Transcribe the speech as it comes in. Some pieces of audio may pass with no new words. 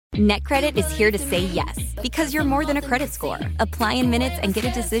NetCredit is here to say yes, because you're more than a credit score. Apply in minutes and get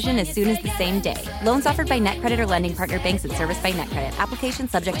a decision as soon as the same day. Loans offered by NetCredit or lending partner banks and serviced by NetCredit. Application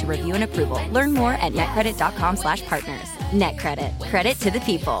subject to review and approval. Learn more at netcredit.com/partners. NetCredit. Credit to the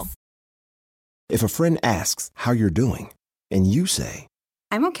people. If a friend asks how you're doing, and you say,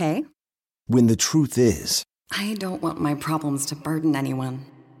 I'm okay. When the truth is, I don't want my problems to burden anyone.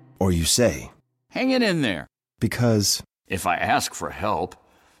 Or you say, hang it in there. Because if I ask for help,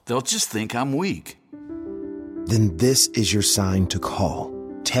 they'll just think I'm weak. Then this is your sign to call,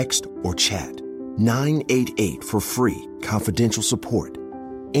 text, or chat 988 for free, confidential support.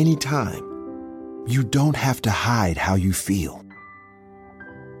 Anytime. You don't have to hide how you feel.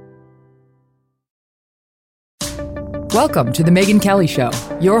 Welcome to The Megyn Kelly Show,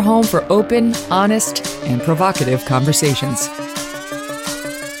 your home for open, honest, and provocative conversations.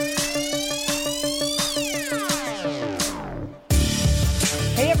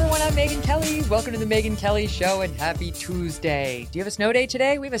 Hey everyone, I'm Megyn Kelly. Welcome to The Megyn Kelly Show and happy Tuesday. Do you have a snow day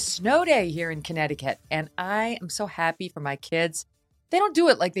today? We have a snow day here in Connecticut, and I am so happy for my kids. They don't do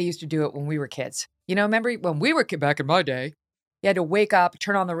it like they used to do it when we were kids. You know, remember when we were back in my day, you had to wake up,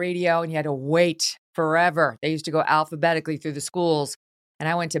 turn on the radio, and you had to wait forever. They used to go alphabetically through the schools. And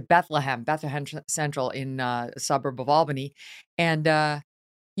I went to Bethlehem Central in a suburb of Albany. And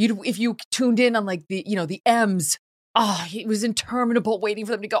if you tuned in on like the M's, it was interminable waiting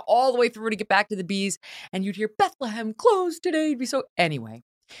for them to go all the way through to get back to the B's. And you'd hear Bethlehem closed today. It'd be so anyway.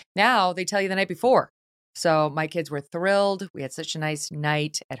 Now they tell you the night before. So my kids were thrilled. We had such a nice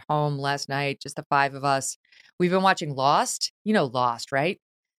night at home last night, just the five of us. We've been watching Lost. You know Lost, right?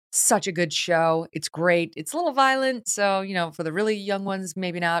 Such a good show. It's great. It's a little violent. So, for the really young ones,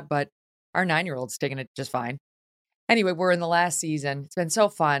 maybe not, but our 9-year-old's taking it just fine. Anyway, we're in the last season. It's been so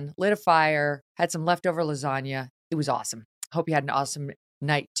fun. Lit a fire, had some leftover lasagna. It was awesome. Hope you had an awesome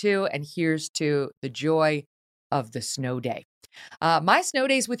night too. And here's to the joy of the snow day. My snow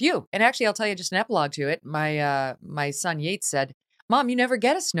day's with you. And actually, I'll tell you just an epilogue to it. My son Yates said, Mom, you never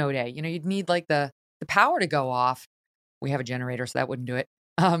get a snow day. You'd need like the power to go off. We have a generator, so that wouldn't do it.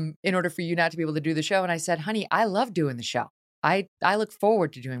 In order for you not to be able to do the show. And I said, honey, I love doing the show. I look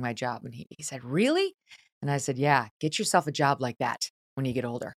forward to doing my job. And he said, really? And I said, yeah, get yourself a job like that when you get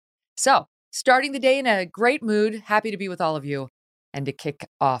older. So starting the day in a great mood, happy to be with all of you and to kick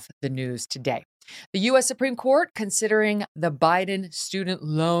off the news today. The U.S. Supreme Court considering the Biden student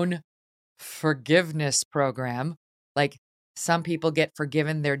loan forgiveness program. Like some people get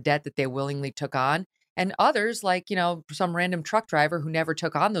forgiven their debt that they willingly took on. And others, like, some random truck driver who never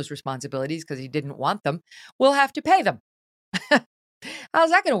took on those responsibilities because he didn't want them, will have to pay them. How's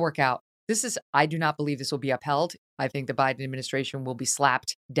that going to work out? I do not believe this will be upheld. I think the Biden administration will be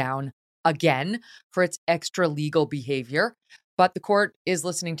slapped down again for its extra legal behavior. But the court is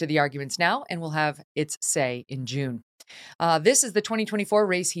listening to the arguments now and will have its say in June. This is the 2024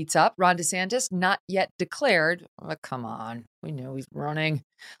 race heats up. Ron DeSantis, not yet declared. Oh, come on. We know he's running.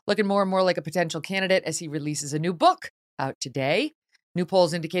 Looking more and more like a potential candidate as he releases a new book out today. New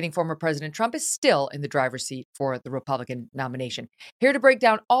polls indicating former President Trump is still in the driver's seat for the Republican nomination. Here to break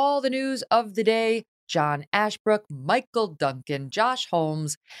down all the news of the day, John Ashbrook, Michael Duncan, Josh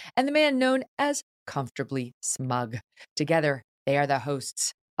Holmes, and the man known as Comfortably Smug. Together, they are the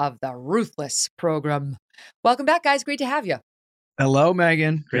hosts of the Ruthless program. Welcome back, guys. Great to have you. Hello,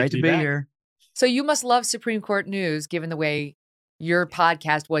 Megan. Great to be here. So you must love Supreme Court news, given the way your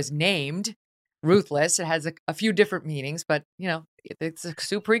podcast was named, Ruthless. It has a few different meanings, but, the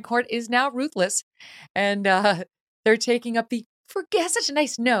Supreme Court is now ruthless. And they're taking up it has such a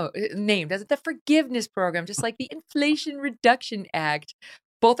nice name, does it? The forgiveness program, just like the Inflation Reduction Act.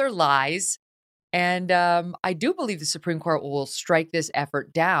 Both are lies. And I do believe the Supreme Court will strike this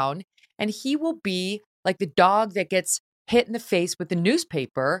effort down. And he will be like the dog that gets hit in the face with the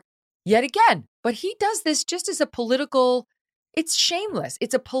newspaper yet again. But he does this just as it's shameless.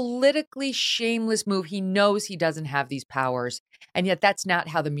 It's a politically shameless move. He knows he doesn't have these powers. And yet that's not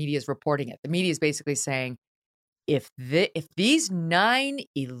how the media is reporting it. The media is basically saying, if these 9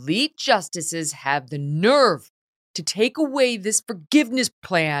 elite justices have the nerve to take away this forgiveness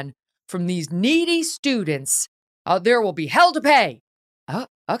plan from these needy students, there will be hell to pay. Oh,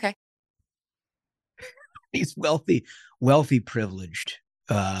 okay. These wealthy, privileged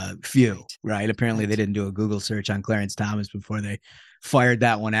few, right? Apparently they didn't do a Google search on Clarence Thomas before they fired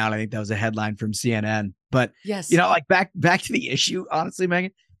that one out. I think that was a headline from CNN. But, yes, back to the issue, honestly,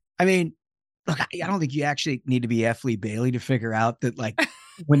 Megan, I mean, look, I don't think you actually need to be F. Lee Bailey to figure out that, like,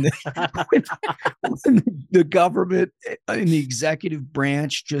 when the government in the executive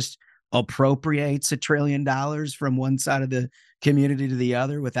branch just appropriates $1 trillion from one side of the community to the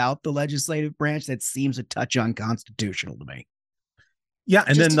other without the legislative branch, that seems a touch unconstitutional to me. Yeah,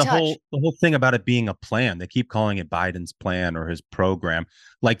 and Just then a the touch. whole thing about it being a plan. They keep calling it Biden's plan or his program.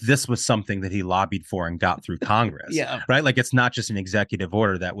 Like this was something that he lobbied for and got through Congress. Yeah. Right. Like it's not just an executive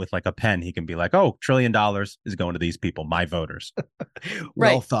order that with like a pen he can be like, oh, $1 trillion is going to these people, my voters.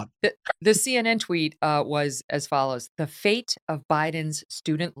 Well Right. thought. The CNN tweet was as follows: the fate of Biden's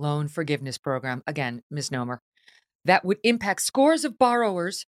student loan forgiveness program, again, misnomer, that would impact scores of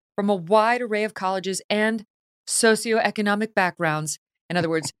borrowers from a wide array of colleges and socioeconomic backgrounds. In other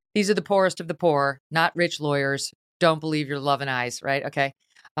words, these are the poorest of the poor, not rich lawyers. Don't believe your love and eyes, right? Okay.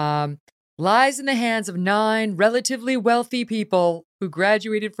 Lies in the hands of 9 relatively wealthy people who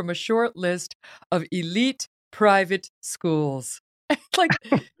graduated from a short list of elite private schools. Like,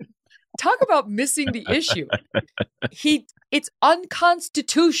 talk about missing the issue. It's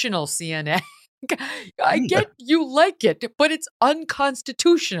unconstitutional, CNN. I get you like it, but it's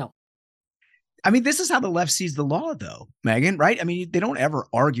unconstitutional. I mean, this is how the left sees the law, though, Megan, right? I mean, they don't ever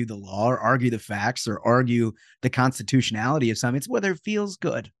argue the law or argue the facts or argue the constitutionality of something. It's whether it feels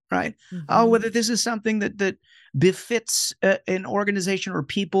good, right? Oh, whether this is something that befits an organization or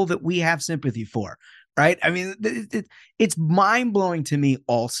people that we have sympathy for, right? I mean, it's mind-blowing to me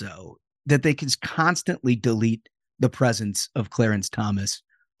also that they can constantly delete the presence of Clarence Thomas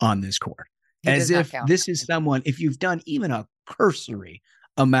on this court. As if this is someone, if you've done even a cursory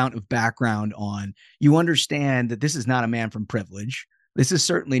amount of background on, you understand that this is not a man from privilege. This is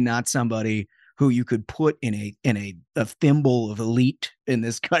certainly not somebody who you could put in a thimble of elite in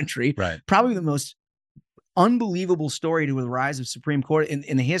this country. Right. Probably the most unbelievable story to the rise of Supreme Court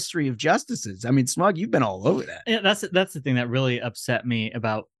in the history of justices. I mean, Smug, you've been all over that. Yeah, that's the thing that really upset me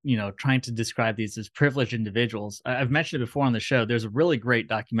about, trying to describe these as privileged individuals. I've mentioned it before on the show. There's a really great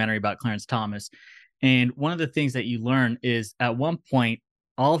documentary about Clarence Thomas. And one of the things that you learn is at one point,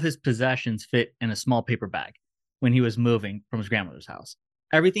 all of his possessions fit in a small paper bag when he was moving from his grandmother's house.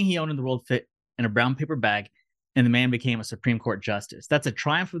 Everything he owned in the world fit in a brown paper bag, and the man became a Supreme Court justice. That's a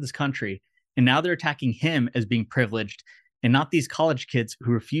triumph of this country. And now they're attacking him as being privileged and not these college kids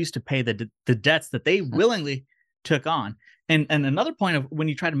who refuse to pay the debts that they willingly took on. And another point of when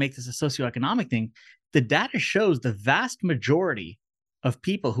you try to make this a socioeconomic thing, the data shows the vast majority of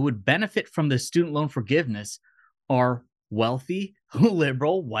people who would benefit from the student loan forgiveness are wealthy,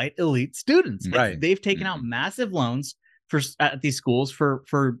 liberal, white elite students. Right. They've taken out massive loans at these schools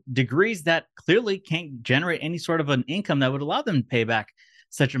for degrees that clearly can't generate any sort of an income that would allow them to pay back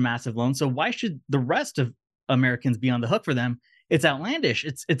such a massive loan. So why should the rest of Americans be on the hook for them? It's outlandish.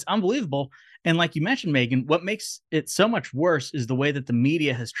 It's unbelievable. And like you mentioned, Megan, what makes it so much worse is the way that the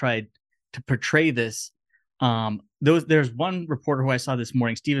media has tried to portray this. There's one reporter who I saw this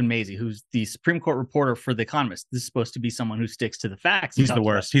morning, Stephen Mazie, who's the Supreme Court reporter for The Economist. This is supposed to be someone who sticks to the facts. He's the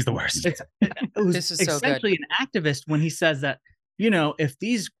worst. He's the worst. This is so essentially good. An activist when he says that, if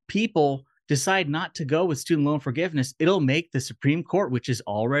these people decide not to go with student loan forgiveness, it'll make the Supreme Court, which is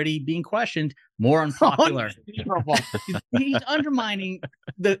already being questioned, more unpopular. He's undermining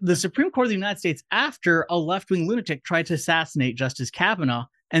the Supreme Court of the United States after a left-wing lunatic tried to assassinate Justice Kavanaugh.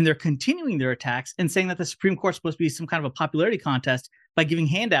 And they're continuing their attacks and saying that the Supreme Court's supposed to be some kind of a popularity contest by giving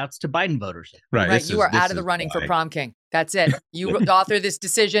handouts to Biden voters. Right. You are out of the running for prom king. That's it. You author this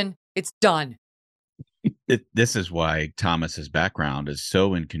decision. It's done. This is why Thomas's background is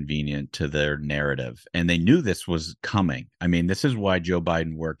so inconvenient to their narrative. And they knew this was coming. I mean, this is why Joe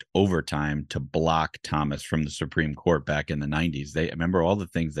Biden worked overtime to block Thomas from the Supreme Court back in the 90s. They remember all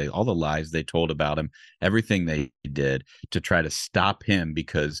the lies they told about him, everything they did to try to stop him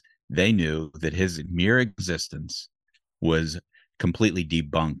because they knew that his mere existence was completely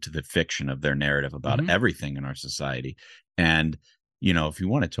debunked the fiction of their narrative about everything in our society. And if you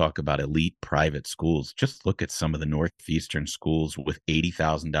want to talk about elite private schools, just look at some of the Northeastern schools with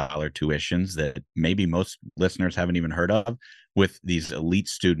 $80,000 tuitions that maybe most listeners haven't even heard of, with these elite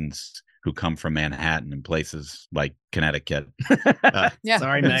students who come from Manhattan and places like Connecticut. Yeah,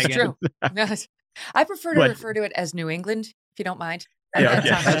 sorry, that's Megan. true. I prefer to refer to it as New England, if you don't mind. Yeah,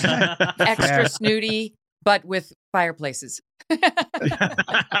 That sounds extra snooty, but with fireplaces.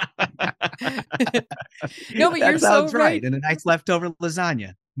 No, but you're so right. And a nice leftover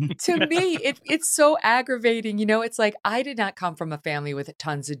lasagna. To me, it's so aggravating. It's like I did not come from a family with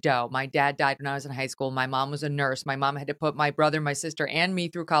tons of dough. My dad died when I was in high school. My mom was a nurse. My mom had to put my brother, my sister, and me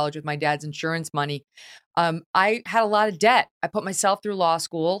through college with my dad's insurance money. I had a lot of debt. I put myself through law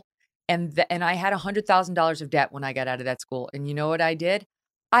school, and I had $100,000 of debt when I got out of that school. And you know what I did?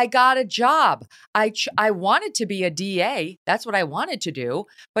 I got a job. I wanted to be a DA. That's what I wanted to do.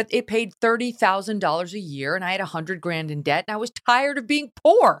 But it paid $30,000 a year and I had $100,000 in debt and I was tired of being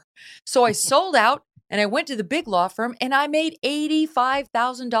poor. So I sold out and I went to the big law firm and I made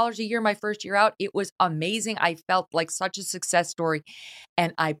 $85,000 a year my first year out. It was amazing. I felt like such a success story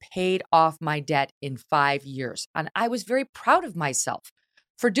and I paid off my debt in 5 years. And I was very proud of myself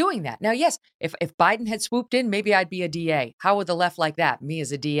for doing that. Now, yes, if Biden had swooped in, maybe I'd be a DA. How would the left like that? Me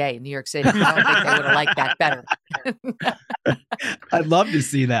as a DA in New York City. I don't think they would have liked that better. I'd love to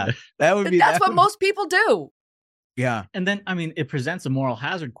see that. That's what most people do. Yeah. And then, I mean, it presents a moral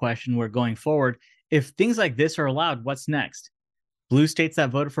hazard question where going forward, if things like this are allowed, what's next? Blue states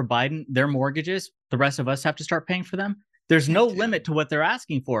that voted for Biden, their mortgages, the rest of us have to start paying for them. There's no limit to what they're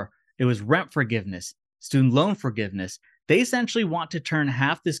asking for. It was rent forgiveness, student loan forgiveness. They essentially want to turn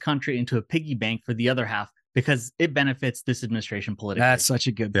half this country into a piggy bank for the other half because it benefits this administration politically. That's such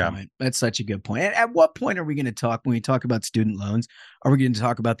a good point. That's such a good point. And at what point are we going to talk, when we talk about student loans, are we going to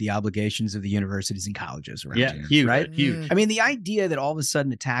talk about the obligations of the universities and colleges around here? Huge, right? Huge. I mean, the idea that all of a sudden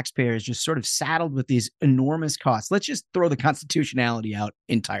the taxpayer is just sort of saddled with these enormous costs. Let's just throw the constitutionality out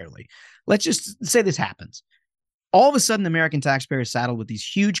entirely. Let's just say this happens. All of a sudden, the American taxpayer is saddled with these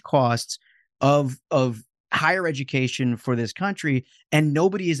huge costs of higher education for this country, and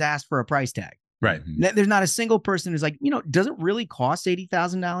nobody has asked for a price tag. Right. There's not a single person who's like, does it really cost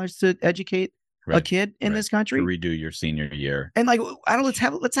 $80,000 to educate a kid in this country? To redo your senior year. And like, let's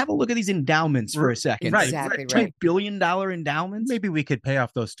have a look at these endowments for a second. Right. Exactly $2 right. billion endowments. Maybe we could pay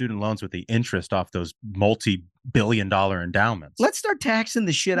off those student loans with the interest off those multi-billion-dollar endowments. Let's start taxing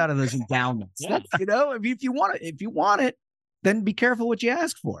the shit out of those endowments. If you want it, then be careful what you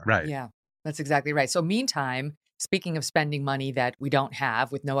ask for. Right. Yeah, that's exactly right. So meantime, speaking of spending money that we don't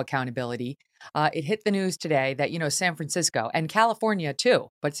have with no accountability, it hit the news today that, San Francisco and California too,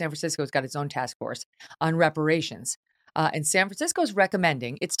 but San Francisco's got its own task force on reparations. And San Francisco's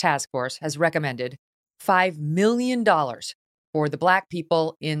its task force has recommended $5 million for the Black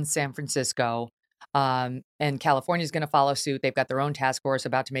people in San Francisco. And California is going to follow suit. They've got their own task force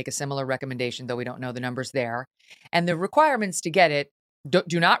about to make a similar recommendation, though we don't know the numbers there. And the requirements to get it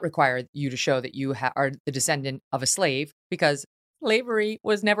do not require you to show that you are the descendant of a slave, because slavery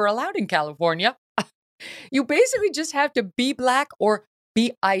was never allowed in California. You basically just have to be Black or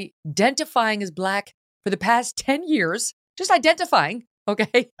be identifying as Black for the past 10 years, just identifying.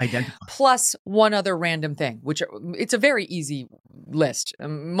 Okay. Identify. Plus one other random thing, which it's a very easy list.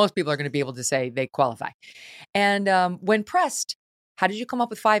 Most people are going to be able to say they qualify. And when pressed, how did you come up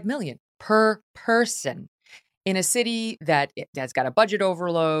with $5 million per person in a city that has got a budget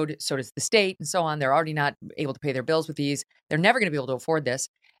overload? So does the state and so on. They're already not able to pay their bills with these. They're never going to be able to afford this.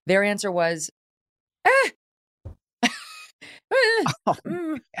 Their answer was,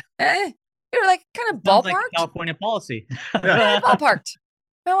 You're like kind of ballparked. Like California policy. Ballparked.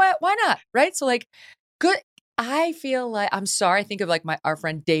 You know what? Why not? Right? So like, good. I feel like, I'm sorry. I think of like our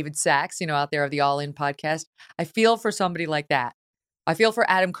friend David Sachs, out there of the All In podcast. I feel for somebody like that. I feel for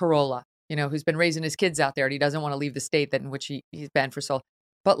Adam Carolla, who's been raising his kids out there and he doesn't want to leave the state in which he's been for so long.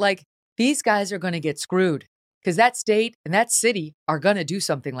 But like, these guys are going to get screwed because that state and that city are going to do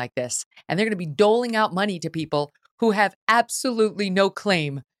something like this. And they're going to be doling out money to people who have absolutely no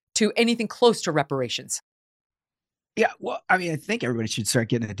claim to anything close to reparations. Yeah, well, I mean, I think everybody should start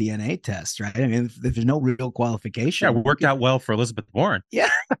getting a DNA test, right? I mean, if there's no real qualification. Yeah, it worked out well for Elizabeth Warren. Yeah.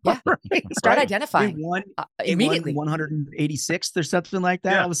 Right. Start identifying immediately. 186th or something like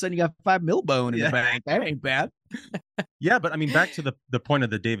that. Yeah. All of a sudden you got $5 million in the bank. That ain't bad. Yeah, but I mean, back to the point of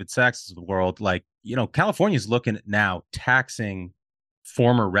the David Sachs of the world, like, California's looking at now taxing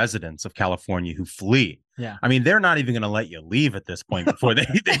former residents of California who flee. Yeah. I mean, they're not even going to let you leave at this point before they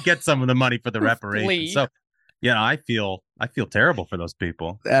get some of the money for the reparations. So, I feel terrible for those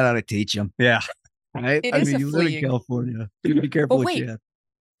people. That ought to teach them. Yeah. Right? It is you live in California. You be careful what you have.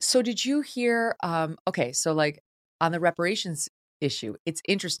 So did you hear, okay, so like on the reparations issue, it's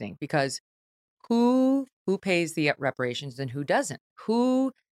interesting because who pays the reparations and who doesn't?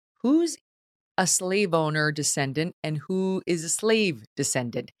 Who's a slave owner descendant and who is a slave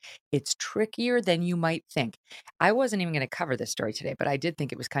descendant? It's trickier than you might think. I wasn't even going to cover this story today, but I did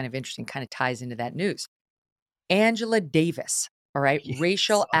think it was kind of interesting, kind of ties into that news. Angela Davis, all right,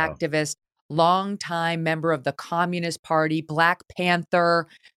 racial activist, longtime member of the Communist Party, Black Panther.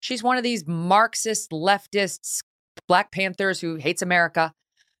 She's one of these Marxist leftists, Black Panthers who hates America,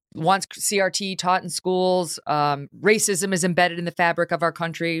 wants CRT taught in schools. Racism is embedded in the fabric of our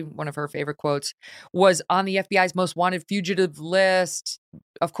country. One of her favorite quotes was on the FBI's most wanted fugitive list.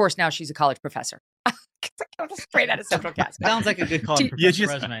 Of course, now she's a college professor. Straight out of Central Casting. Sounds like a good call. You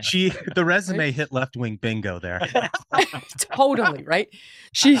just resume. the resume hit left wing bingo there. Totally, right?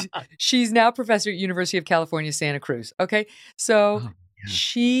 She's now professor at University of California, Santa Cruz. Okay. So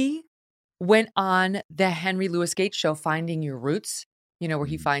she went on the Henry Louis Gates show, Finding Your Roots, where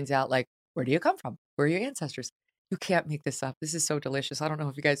he finds out, like, where do you come from? Where are your ancestors? You can't make this up. This is so delicious. I don't know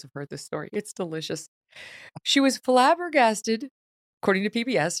if you guys have heard this story. It's delicious. She was flabbergasted, according to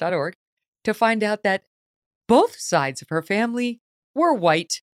PBS.org, to find out that both sides of her family were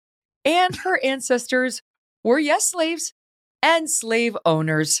white and her ancestors were, yes, slaves and slave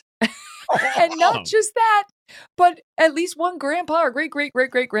owners. And not just that, but at least one grandpa or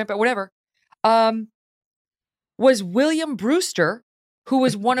great-great-great-great-grandpa, whatever, was William Brewster, who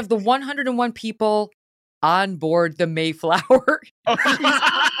was one of the 101 people on board the Mayflower.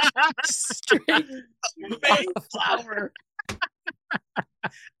 Straight Mayflower.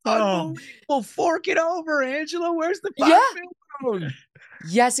 Oh, well, fork it over, Angela. Where's the phone?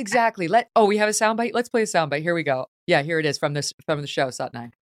 Yes, exactly. We have a soundbite. Let's play a soundbite. Here we go. Yeah, here it is from the show,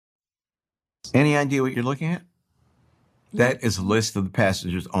 Sat9. Any idea what you're looking at? That is a list of the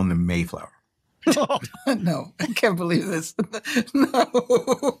passengers on the Mayflower. No, I can't believe this.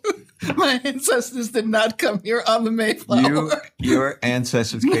 No, my ancestors did not come here on the Mayflower. Your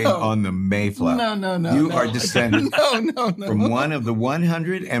ancestors came on the Mayflower. No. You are descended No. from one of the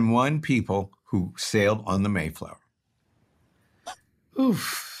 101 people who sailed on the Mayflower.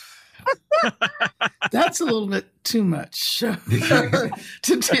 Oof. That's a little bit too much to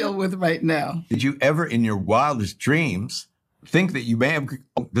deal with right now. Did you ever, in your wildest dreams, think that you may have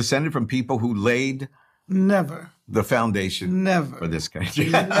descended from people who laid Never. the foundation Never. for this country?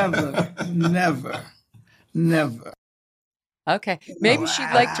 Never. Okay. Maybe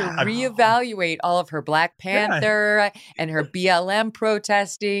she'd like to reevaluate all of her Black Panther and her BLM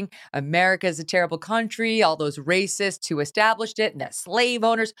protesting. America's a terrible country, all those racists who established it and the slave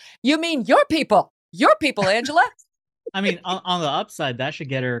owners. You mean your people? Your people, Angela? I mean, on the upside, that should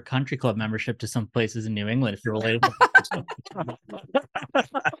get her country club membership to some places in New England if you're related.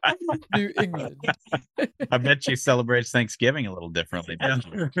 New England. I bet she celebrates Thanksgiving a little differently.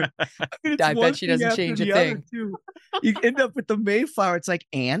 I bet she doesn't change a thing. You end up with the Mayflower. It's like,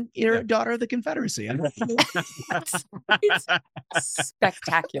 Anne, you're a daughter of the Confederacy. It's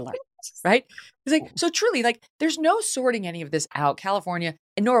spectacular, right? It's like, so truly, like, there's no sorting any of this out. California,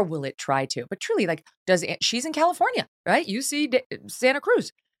 and nor will it try to. But truly, like, she's in California, right? You see Santa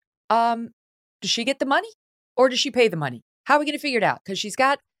Cruz. Does she get the money or does she pay the money? How are we going to figure it out? Because she's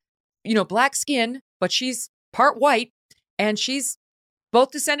got, black skin, but she's part white, and she's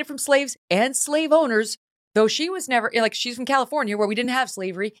both descended from slaves and slave owners, though she was never, like, she's from California where we didn't have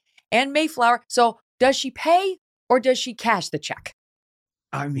slavery and Mayflower. So does she pay or does she cash the check?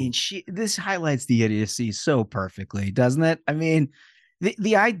 I mean, this highlights the idiocy so perfectly, doesn't it? I mean,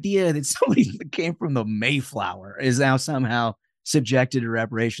 the idea that somebody that came from the Mayflower is now somehow subjected to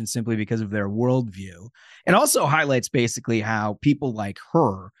reparations simply because of their worldview, and also highlights basically how people like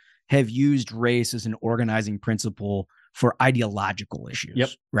her have used race as an organizing principle for ideological issues. Yep.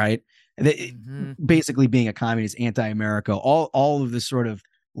 Right. Basically being a communist, anti-America, all of this sort of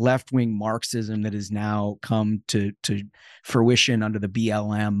left-wing Marxism that has now come to fruition under the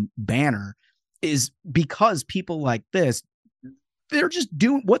BLM banner is because people like this, they're just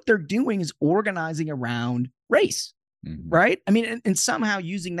doing what they're doing is organizing around race, right? I mean, and somehow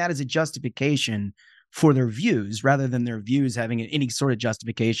using that as a justification for their views rather than their views having any sort of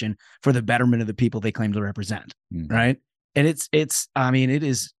justification for the betterment of the people they claim to represent, right? And it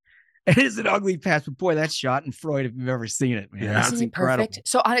is an ugly patch, but boy, that shot in Freud, if you've ever seen it, man. Yeah. It's incredible. Perfect.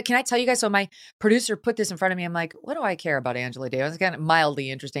 So can I tell you guys, so my producer put this in front of me. I'm like, what do I care about Angela Davis? It's kind of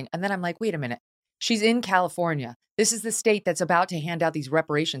mildly interesting. And then I'm like, wait a minute. She's in California. This is the state that's about to hand out these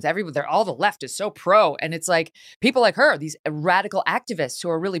reparations. All the left is so pro. And it's like people like her, these radical activists who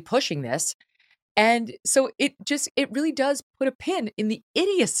are really pushing this. And so it really does put a pin in the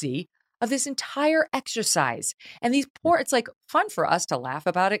idiocy of this entire exercise. And it's like fun for us to laugh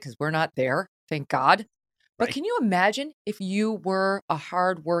about it because we're not there, thank God. But Can you imagine if you were a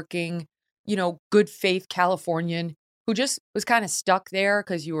hardworking, good faith Californian who just was kind of stuck there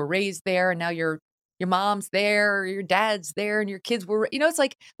because you were raised there and now your mom's there, or your dad's there, and your kids were, it's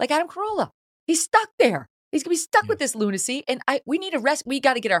like Adam Carolla. He's stuck there. He's gonna be stuck with this lunacy. And we need a rest. We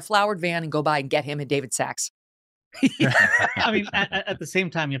got to get our flowered van and go by and get him and David Sachs. I mean, at the same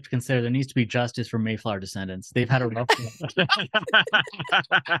time, you have to consider there needs to be justice for Mayflower descendants. They've had a rough.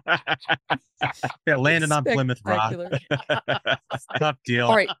 Yeah, landing on Plymouth Rock. Tough deal.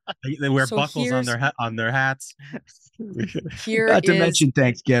 All right. They wear So buckles on their hats. Not to mention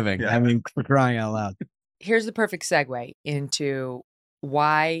Thanksgiving. Yeah. I mean, for crying out loud. Here's the perfect segue into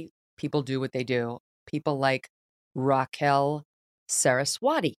why people do what they do. People like Raquel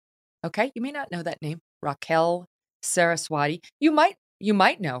Saraswati. Okay, you may not know that name, Raquel Saraswati. You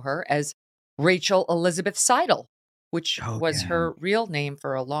might know her as Rachel Elizabeth Seidel, which was her real name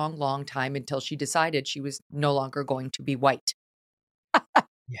for a long, long time until she decided she was no longer going to be white.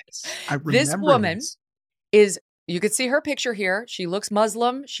 Yes, I remember This woman is, you could see her picture here. She looks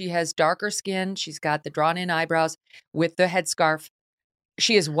Muslim. She has darker skin. She's got the drawn in eyebrows with the headscarf.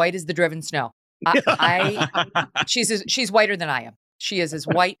 She is white as the driven snow. She's whiter than I am. She is as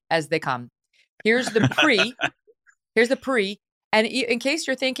white as they come. Here's the pre. And in case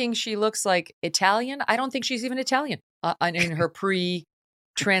you're thinking she looks like Italian, I don't think she's even Italian in her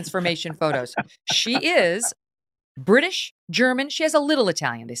pre-transformation photos. She is British, German. She has a little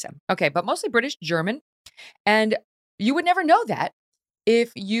Italian, they said. Okay, but mostly British, German. And you would never know that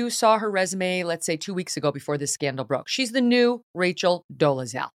if you saw her resume, let's say 2 weeks ago before this scandal broke. She's the new Rachel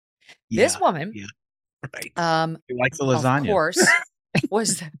Dolezal. This woman, right. She likes the lasagna. Of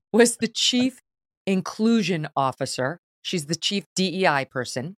course, was the chief inclusion officer. She's the chief DEI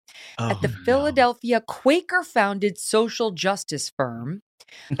person at the Philadelphia Quaker-founded social justice firm.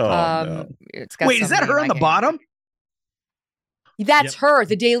 It's got Wait, is that her on the bottom? That's her.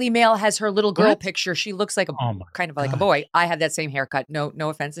 The Daily Mail has her little girl picture. She looks like kind of like a boy. I had that same haircut. No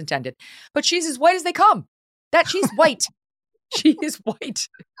offense intended. But she's as white as they come. She's white. She is white.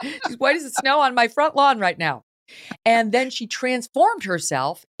 She's white as the snow on my front lawn right now. And then she transformed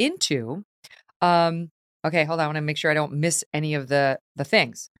herself into, okay, hold on. I want to make sure I don't miss any of the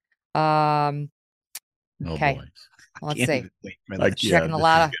things. Okay. Let's see.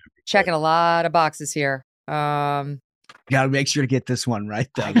 Checking a lot of boxes here. Got to make sure to get this one right,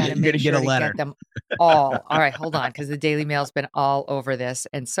 though. I gotta You're make going to sure get a to letter. get them all. All right, hold on, because the Daily Mail's been all over this.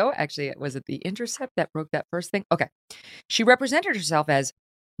 And so actually, was it The Intercept that broke that first thing? Okay. She represented herself as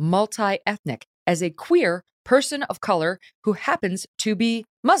multi-ethnic, as a queer person of color who happens to be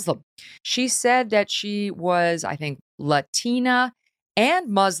Muslim. She said that she was, I think, Latina and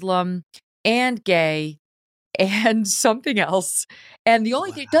Muslim and gay and something else. And the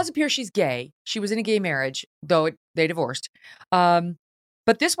only thing, it does appear she's gay. She was in a gay marriage, though they divorced.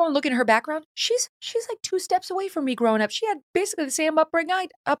 But this one, looking at her background, she's like 2 steps away from me growing up. She had basically the same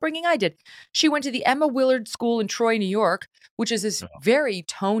upbringing I did. She went to the Emma Willard School in Troy, New York, which is this very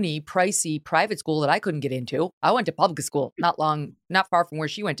Tony, pricey private school that I couldn't get into. I went to public school, not far from where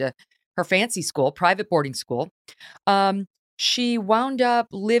she went to her fancy school, private boarding school. She wound up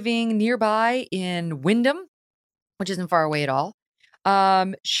living nearby in Wyndham, which isn't far away at all.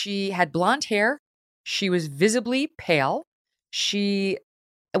 She had blonde hair. She was visibly pale.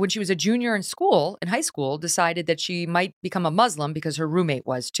 When she was a junior in high school, decided that she might become a Muslim because her roommate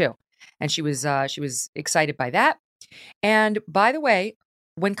was too. And she was excited by that. And by the way,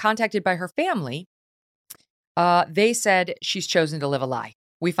 when contacted by her family, they said she's chosen to live a lie.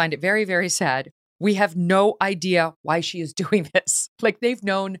 We find it very, very sad. We have no idea why she is doing this. Like, they've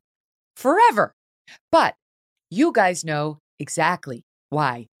known forever. But you guys know exactly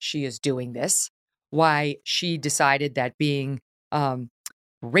why she is doing this, why she decided that being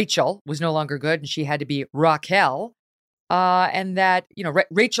Rachel was no longer good and she had to be Raquel, and that,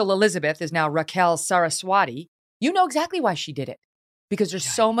 Rachel Elizabeth is now Raquel Saraswati. You know exactly why she did it, because there's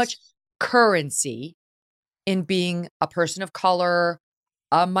so much currency in being a person of color,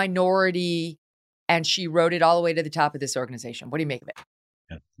 a minority, and she rode it all the way to the top of this organization. What do you make of it?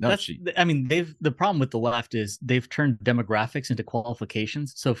 The problem with the left is they've turned demographics into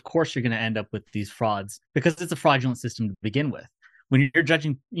qualifications. So of course you're going to end up with these frauds because it's a fraudulent system to begin with. When you're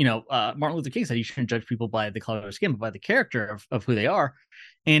judging, Martin Luther King said you shouldn't judge people by the color of their skin, but by the character of who they are.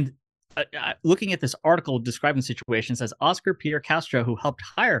 And looking at this article describing the situation, says Oscar Peter Castro, who helped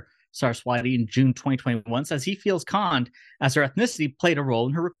hire Saraswati in June 2021, says he feels conned as her ethnicity played a role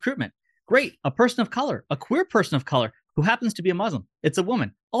in her recruitment. Great. A person of color, a queer person of color who happens to be a Muslim. It's a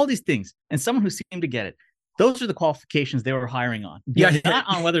woman. All these things. And someone who seemed to get it. Those are the qualifications they were hiring on. Not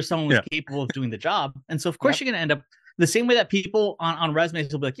on whether someone was capable of doing the job. And so, of course, you're going to end up the same way that people on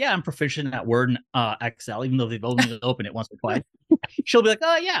resumes will be like, yeah, I'm proficient at Word and Excel, even though they've only opened it once or twice. She'll be like,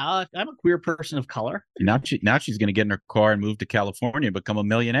 oh, yeah, I'm a queer person of color. Now she's going to get in her car and move to California and become a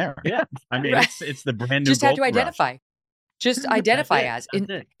millionaire. Yeah. I mean, it's the brand new Just had to gold identify. rush. Just identify as.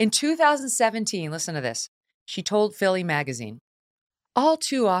 In 2017, listen to this. She told Philly magazine, all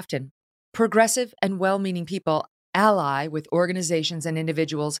too often, progressive and well-meaning people ally with organizations and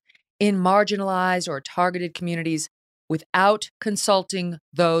individuals in marginalized or targeted communities without consulting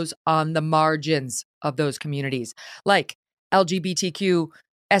those on the margins of those communities, like LGBTQ,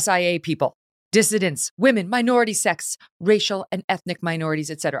 SIA people, dissidents, women, minority sects, racial and ethnic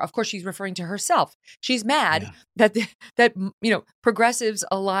minorities, etc. Of course, she's referring to herself. She's mad that progressives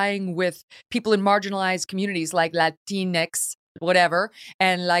allying with people in marginalized communities like Latinx, whatever,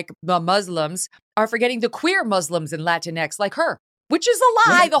 and like the Muslims are forgetting the queer Muslims and Latinx like her, which is a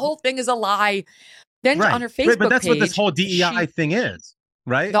lie. The whole thing is a lie. Then on her Facebook but that's page, what this whole DEI thing is,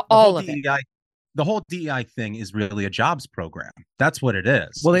 right? The whole DEI thing is really a jobs program. That's what it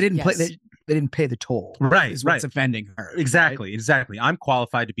is. Well, they didn't they didn't pay the toll. Right. Is what's offending her. Exactly. I'm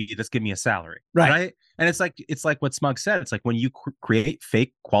qualified to be this. Give me a salary. Right. And it's like what Smug said. It's like when you create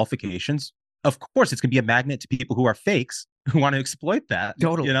fake qualifications, of course, it's going to be a magnet to people who are fakes who want to exploit that,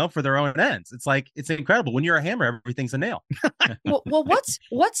 for their own ends. It's like, it's incredible. When you're a hammer, everything's a nail. well,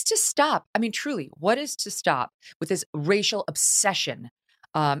 what's to stop? I mean, truly, what is to stop with this racial obsession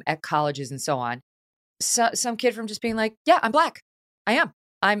at colleges and so on? Some kid from just being like, yeah, I'm black. I am.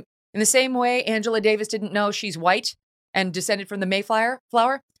 I'm in the same way Angela Davis didn't know she's white and descended from the Mayflower.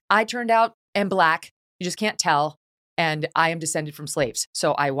 I turned out am black. You just can't tell. And I am descended from slaves.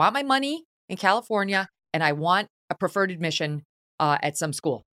 So I want my money in California and I want a preferred admission at some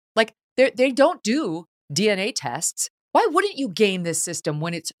school. Like they don't do DNA tests. Why wouldn't you game this system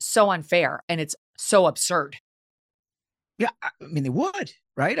when it's so unfair and it's so absurd? Yeah, I mean, they would,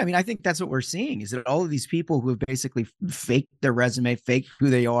 right? I mean, I think that's what we're seeing is that all of these people who have basically faked their resume, faked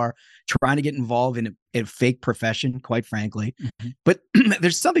who they are, trying to get involved in a fake profession, quite frankly. Mm-hmm. But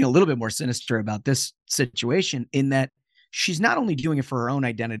there's something a little bit more sinister about this situation in that she's not only doing it for her own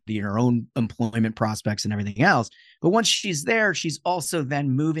identity and her own employment prospects and everything else, but once she's there, she's also then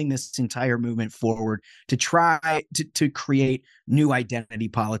moving this entire movement forward to try to create new identity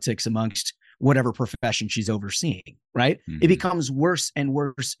politics amongst whatever profession she's overseeing, right? Mm-hmm. It becomes worse and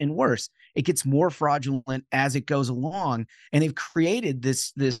worse and worse. It gets more fraudulent as it goes along. And they've created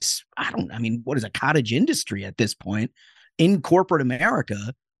this, what is a cottage industry at this point in corporate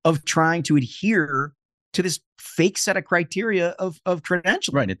America of trying to adhere to this fake set of criteria of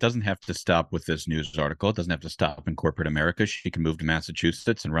credentialing. Right. It doesn't have to stop with this news article. It doesn't have to stop in corporate America. She can move to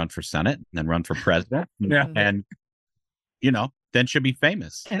Massachusetts and run for Senate and then run for president. And, then she'll be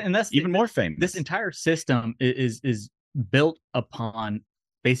famous. And that's even more famous. This entire system is built upon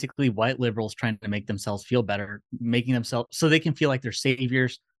basically white liberals trying to make themselves feel better, making themselves so they can feel like they're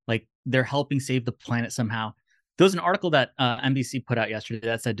saviors, like they're helping save the planet somehow. There was an article that NBC put out yesterday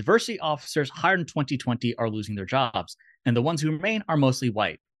that said diversity officers hired in 2020 are losing their jobs, and the ones who remain are mostly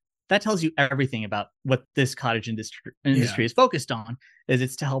white. That tells you everything about what this cottage industry is focused on. Is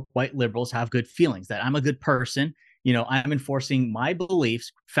it's to help white liberals have good feelings that I'm a good person. I'm enforcing my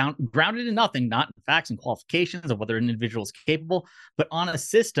beliefs grounded in nothing, not in facts and qualifications of whether an individual is capable, but on a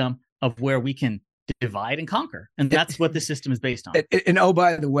system of where we can divide and conquer. And that's what the system is based on. And oh,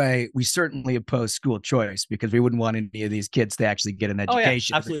 by the way, we certainly oppose school choice because we wouldn't want any of these kids to actually get an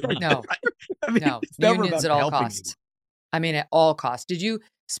education. Oh, yeah, absolutely. No, unions at all costs. I mean, at all costs.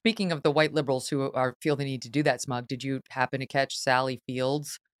 Speaking of the white liberals who feel the need to do that, Smug, did you happen to catch Sally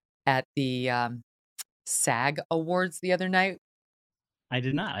Fields at the SAG Awards the other night? I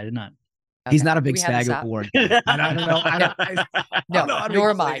did not. Okay. He's not a big SAG award. I don't know. No, nor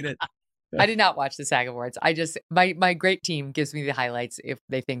am I. I did not watch the SAG Awards. My great team gives me the highlights if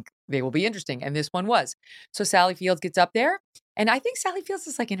they think they will be interesting. And this one was. So Sally Fields gets up there. And I think Sally Fields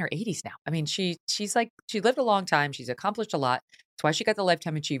is like in her 80s now. I mean, she's like, she lived a long time. She's accomplished a lot. That's why she got the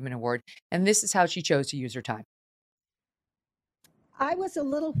Lifetime Achievement Award. And this is how she chose to use her time. I was a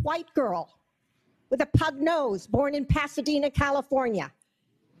little white girl with a pug nose, born in Pasadena, California.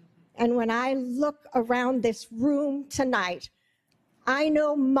 And when I look around this room tonight, I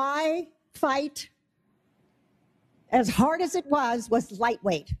know my fight, as hard as it was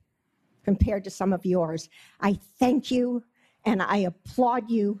lightweight compared to some of yours. I thank you and I applaud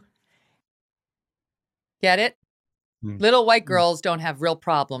you. Get it? Little white girls don't have real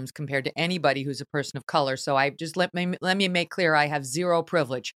problems compared to anybody who's a person of color. So I just let me make clear I have zero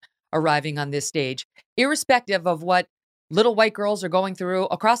privilege arriving on this stage, irrespective of what little white girls are going through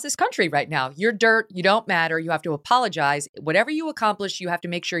across this country right now. You're dirt. You don't matter. You have to apologize. Whatever you accomplish, you have to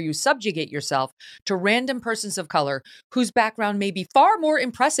make sure you subjugate yourself to random persons of color whose background may be far more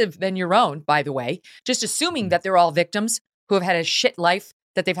impressive than your own, by the way. Just assuming that they're all victims who have had a shit life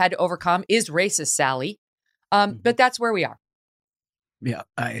that they've had to overcome is racist, Sally. But that's where we are. Yeah.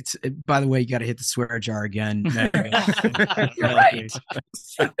 By the way, you got to hit the swear jar again. You're right.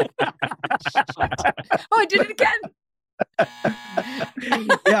 I did it again.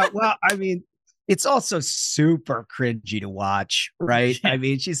 Yeah. Well, I mean, it's also super cringy to watch, right? Yeah. I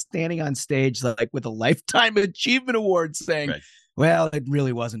mean, she's standing on stage like with a Lifetime Achievement Award saying, Right. well, it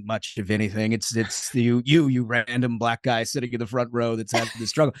really wasn't much of anything. It's you random black guy sitting in the front row that's having the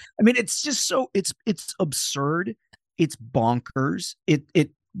struggle. I mean, it's just it's absurd. It's bonkers.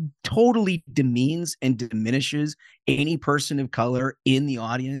 It totally demeans and diminishes any person of color in the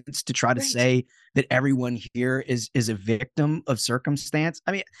audience to try to say that everyone here is a victim of circumstance.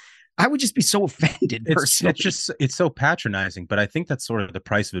 I mean, I would just be so offended personally. It's so patronizing, but I think that's sort of the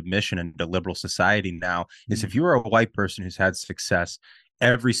price of admission into liberal society now is if you're a white person who's had success,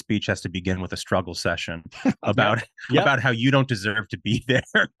 every speech has to begin with a struggle session about how you don't deserve to be there.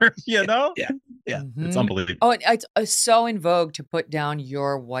 You know? Yeah. Mm-hmm. It's unbelievable. Oh, and it's so in vogue to put down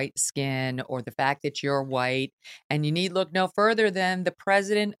your white skin or the fact that you're white. And you need look no further than the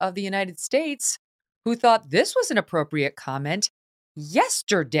president of the United States, who thought this was an appropriate comment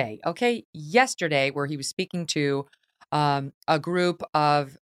yesterday, where he was speaking to a group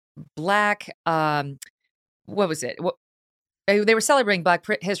of Black, what was it? They were celebrating Black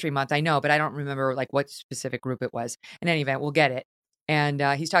History Month, I know, but I don't remember like what specific group it was. In any event, we'll get it. And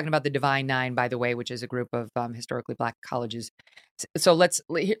he's talking about the Divine Nine, by the way, which is a group of historically Black colleges. So let's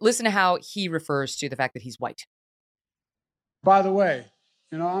listen to how he refers to the fact that he's white. By the way,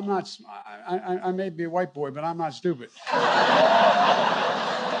 you know, I'm not, I may be a white boy, but I'm not stupid.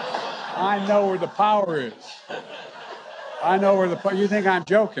 I know where the power is. I know where you think I'm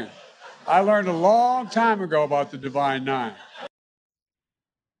joking. I learned a long time ago about the Divine Nine.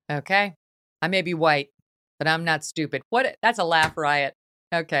 Okay. I may be white, but I'm not stupid. That's a laugh riot.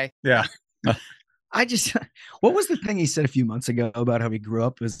 Okay. Yeah. What was the thing he said a few months ago about how he grew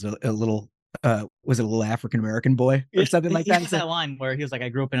up as a little African-American boy or something like that? He had that line where he was like, I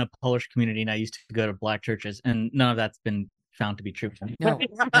grew up in a Polish community and I used to go to Black churches, and none of that's been found to be true. No,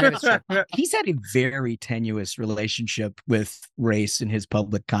 he's had a very tenuous relationship with race in his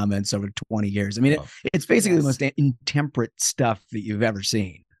public comments over 20 years. I mean, it's basically the most intemperate stuff that you've ever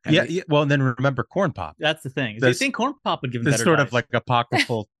seen. Yeah. Well, and then remember Corn Pop. That's the thing. Do you think Corn Pop would give him better sort advice? of like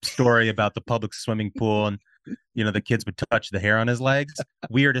apocryphal story about the public swimming pool, and you know the kids would touch the hair on his legs.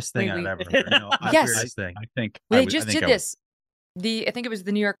 Weirdest thing I've ever heard. Yes. Weirdest thing. I think they just did this. I think it was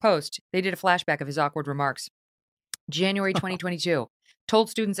the New York Post. They did a flashback of his awkward remarks. January 2022, told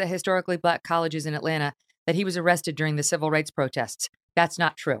students at historically Black colleges in Atlanta that he was arrested during the civil rights protests. That's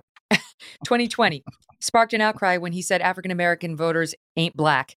not true. 2020, sparked an outcry when he said African-American voters ain't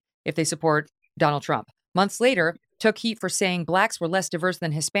Black if they support Donald Trump. Months later, took heat for saying Blacks were less diverse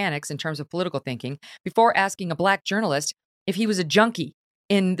than Hispanics in terms of political thinking before asking a Black journalist if he was a junkie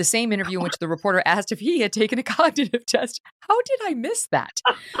in the same interview in which the reporter asked if he had taken a cognitive test. How did I miss that?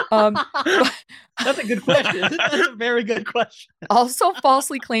 That's a good question. That's a very good question. Also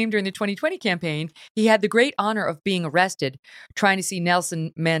falsely claimed during the 2020 campaign, he had the great honor of being arrested trying to see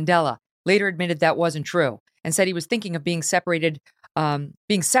Nelson Mandela. Later admitted that wasn't true and said he was thinking of being separated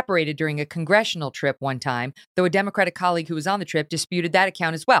during a congressional trip one time, though a Democratic colleague who was on the trip disputed that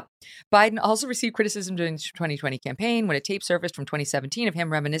account as well. Biden also received criticism during the 2020 campaign when a tape surfaced from 2017 of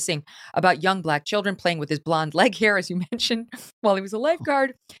him reminiscing about young Black children playing with his blonde leg hair, as you mentioned, while he was a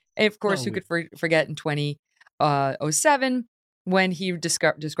lifeguard. And of course, who could forget in 2007 when he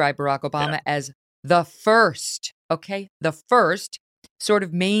described Barack Obama as the first sort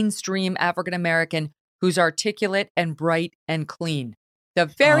of mainstream African-American who's articulate and bright and clean. The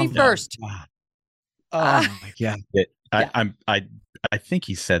very first. Oh my God. I think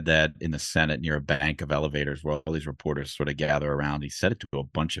he said that in the Senate near a bank of elevators where all these reporters sort of gather around. He said it to a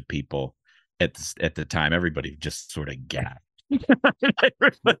bunch of people at the time. Everybody just sort of gasped. It's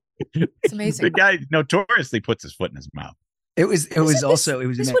amazing. The guy notoriously puts his foot in his mouth. This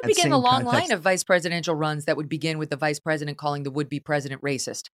would begin a long line of vice presidential runs that would begin with the vice president calling the would-be president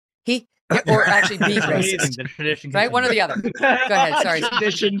racist. Or actually being racist. The tradition, right? One or the other. Go ahead. Sorry.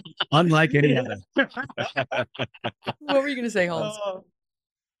 Tradition, unlike any other. What were you going to say, Holmes?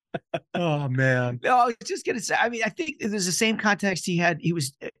 Oh man. No, I was just going to say, I mean, I think there's the same context he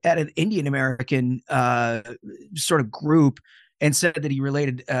was at an Indian American sort of group and said that he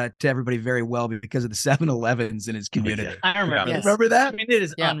related to everybody very well because of the 7-Elevens in his community. I remember. Yes. Remember that? I mean, it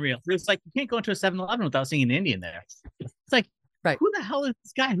is unreal. It's like you can't go into a 7-Eleven without seeing an Indian there. It's like, right. Who the hell is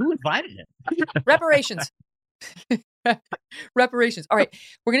this guy? Who invited him? Reparations. Reparations. All right.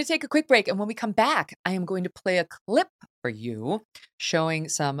 We're going to take a quick break. And when we come back, I am going to play a clip for you showing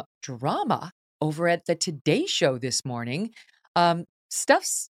some drama over at the Today Show this morning.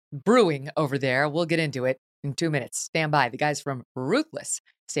 stuff's brewing over there. We'll get into it in 2 minutes. Stand by. The guys from Ruthless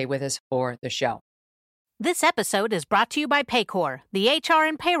stay with us for the show. This episode is brought to you by Paycor, the HR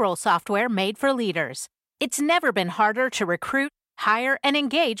and payroll software made for leaders. It's never been harder to recruit, hire, and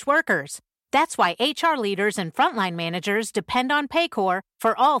engage workers. That's why HR leaders and frontline managers depend on Paycor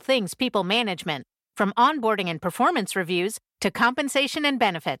for all things people management, from onboarding and performance reviews to compensation and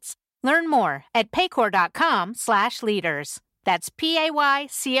benefits. Learn more at paycor.com/leaders. That's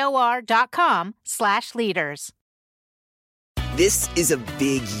paycor.com/leaders. This is a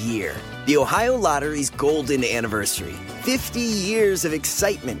big year. The Ohio Lottery's golden anniversary. 50 years of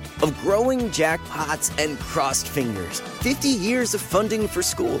excitement, of growing jackpots and crossed fingers. 50 years of funding for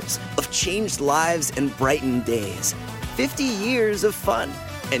schools, of changed lives and brightened days. 50 years of fun,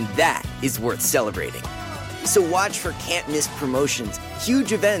 and that is worth celebrating. So watch for can't-miss promotions,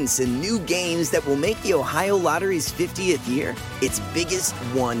 huge events, and new games that will make the Ohio Lottery's 50th year its biggest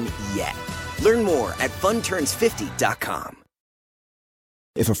one yet. Learn more at funturns50.com.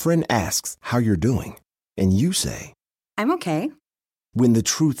 If a friend asks how you're doing, and you say, I'm okay. when the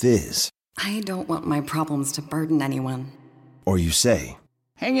truth is, I don't want my problems to burden anyone. or you say,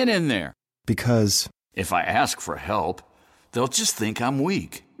 hang it in there. because, If I ask for help, they'll just think I'm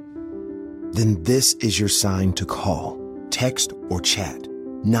weak. then this is your sign to call, text, or chat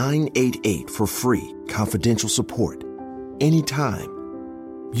 988 for free, confidential support. Anytime.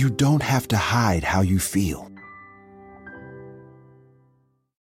 You don't have to hide how you feel.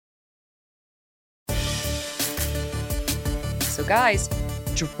 So, guys,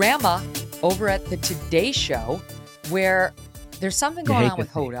 drama over at the Today Show where there's something going on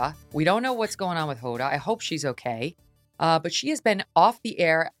with Hoda. We don't know what's going on with Hoda. I hope she's okay. But she has been off the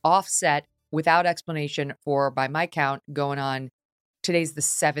air, off set, without explanation for, by my count, going on. Today's the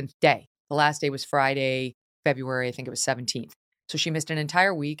 7th day. The last day was Friday, February, I think it was 17th. So she missed an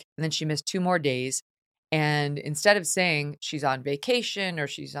entire week, and then she missed 2 more days. And instead of saying she's on vacation or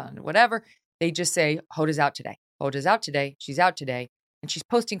she's on whatever, they just say, Hoda's out today. Hoda's out today. She's out today. And she's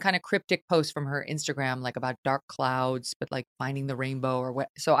posting kind of cryptic posts from her Instagram, like about dark clouds, but like finding the rainbow or what.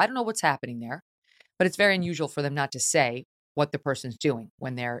 So I don't know what's happening there, but it's very unusual for them not to say what the person's doing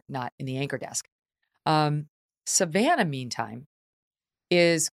when they're not in the anchor desk. Savannah, meantime,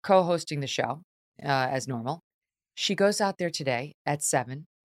 is co-hosting the show as normal. She goes out there today at 7.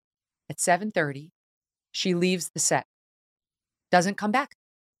 At 7:30, she leaves the set. Doesn't come back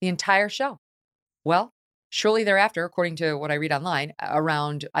the entire show. Well, shortly thereafter, according to what I read online,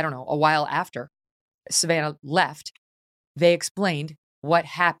 around, I don't know, a while after Savannah left, they explained what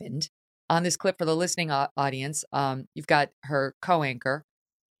happened on this clip for the listening audience. You've got her co-anchor.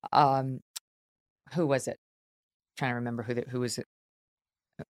 Who was it? I'm trying to remember who was it.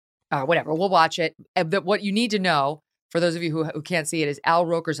 Whatever. We'll watch it. What you need to know, for those of you who can't see it, is Al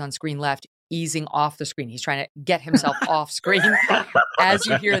Roker's on screen left, easing off the screen. He's trying to get himself off screen as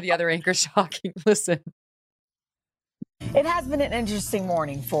you hear the other anchors talking. Listen. It has been an interesting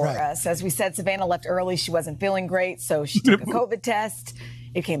morning for us. As we said, Savannah left early. She wasn't feeling great, so she took a COVID test.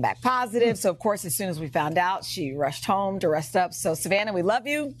 It came back positive. So, of course, as soon as we found out, she rushed home to rest up. So, Savannah, we love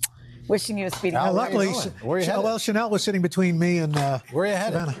you. Wishing you a speedy recovery. Luckily, Chanel was sitting between me and where you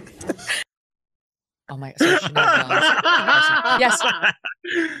headed? Savannah. Oh my! So Chanel Jones. Yes.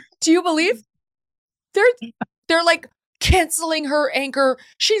 Do you believe they're like canceling her anchor?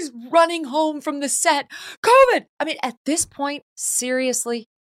 She's running home from the set. COVID. I mean, at this point, seriously.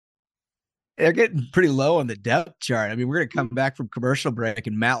 They're getting pretty low on the depth chart. I mean, we're going to come back from commercial break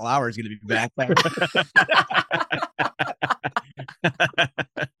and Matt Lauer is going to be back.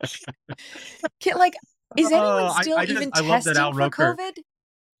 Is anyone still even testing for COVID?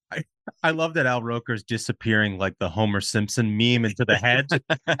 I love that Al Roker's disappearing like the Homer Simpson meme into the hedge.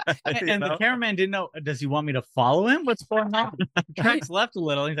 And the cameraman didn't know, does he want me to follow him? What's going on? Trent's left a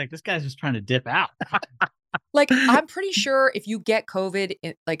little. He's like, this guy's just trying to dip out. Like, I'm pretty sure if you get COVID,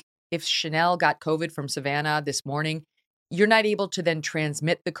 like if Chanel got COVID from Savannah this morning, you're not able to then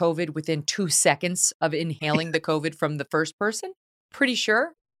transmit the COVID within 2 seconds of inhaling the COVID from the first person. Pretty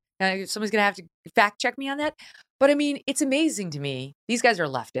sure. Somebody's going to have to fact check me on that. But I mean, it's amazing to me. These guys are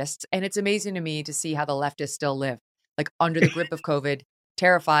leftists, and it's amazing to me to see how the leftists still live, like under the grip of COVID,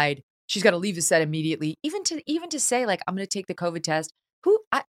 terrified. She's got to leave the set immediately. Even to say, like, I'm going to take the COVID test.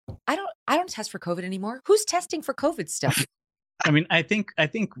 I don't test for COVID anymore. Who's testing for COVID still? I mean, I think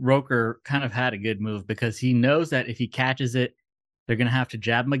Roker kind of had a good move because he knows that if he catches it, they're going to have to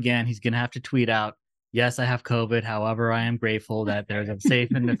jab him again. He's going to have to tweet out, yes, I have COVID. However, I am grateful that there's a safe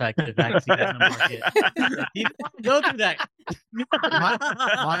and effective vaccine on the market. You don't want to go through that.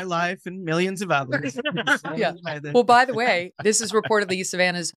 my life and millions of others. Yeah. Well, by the way, this is reportedly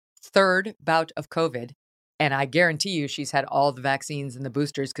Savannah's third bout of COVID. And I guarantee you she's had all the vaccines and the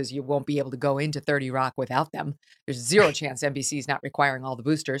boosters because you won't be able to go into 30 Rock without them. There's zero chance NBC is not requiring all the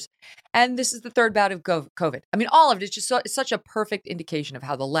boosters. And this is the third bout of COVID. I mean, all of it is just it's such a perfect indication of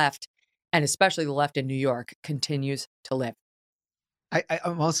how the left, and especially the left in New York, continues to live.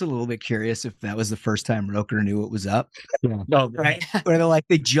 I'm also a little bit curious if that was the first time Roker knew it was up. Yeah. No, right? Where they're like,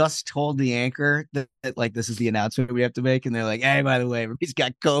 they just told the anchor that like, this is the announcement we have to make. And they're like, hey, by the way, he's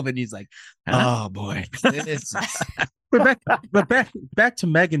got COVID. He's like, oh boy. But back to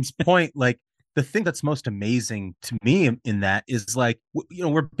Megan's point, like the thing that's most amazing to me in that is like, you know,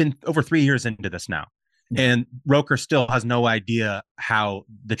 we've been over 3 years into this now. And Roker still has no idea how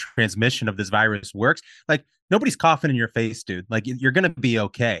the transmission of this virus works. Like, nobody's coughing in your face, dude. Like, you're going to be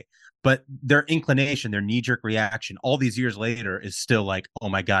okay. But their inclination, their knee-jerk reaction, all these years later is still like, oh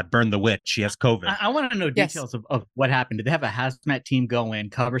my God, burn the witch. She has COVID. I want to know details of what happened. Did they have a hazmat team go in,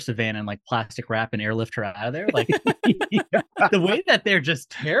 cover Savannah and like plastic wrap and airlift her out of there? Like the way that they're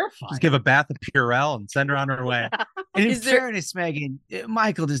just terrified. Just give a bath of Purell and send her on her way. And in fairness, Megan,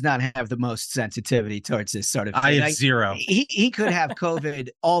 Michael does not have the most sensitivity towards this sort of thing. I have zero. He could have COVID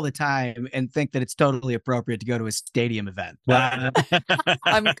all the time and think that it's totally appropriate to go to a stadium event.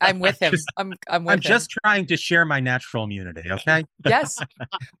 I'm with him. I'm with him. Just trying to share my natural immunity. Okay. Yes.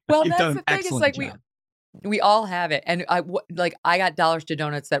 Well, You've that's done the thing. It's like job. we all have it, and I got dollars to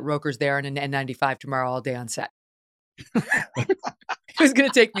donuts that Roker's there in an N95 tomorrow all day on set. Who's gonna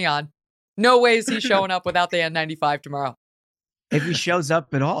take me on? No way is he showing up without the N95 tomorrow. If he shows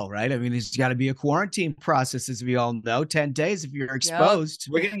up at all, right? I mean, there's got to be a quarantine process, as we all know. 10 days if you're exposed.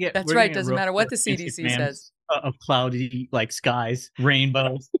 We're gonna get. That's right. Doesn't matter what the CDC says. Of cloudy like skies,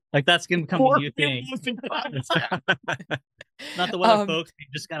 rainbows, like that's gonna become a new thing. Not the weather, folks. You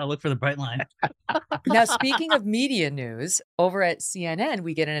just gotta look for the bright line. Now, speaking of media news, over at CNN,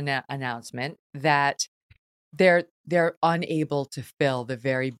 we get an announcement that they're unable to fill the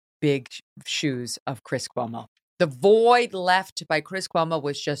very big shoes of Chris Cuomo. The void left by Chris Cuomo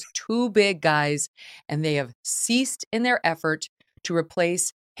was just too big, guys, and they have ceased in their effort to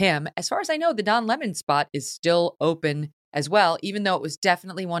replace him. As far as I know, the Don Lemon spot is still open as well, even though it was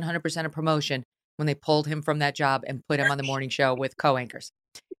definitely 100% a promotion when they pulled him from that job and put him on the morning show with co-anchors.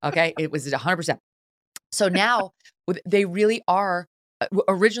 Okay, it was 100%. So now they really are.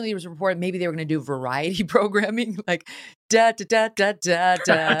 Originally, it was reported maybe they were going to do variety programming, like da da da da da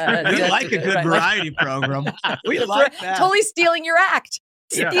da. We like a good variety program. We like that. Totally stealing your act,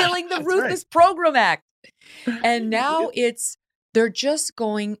 stealing the Ruthless program act, and now they're just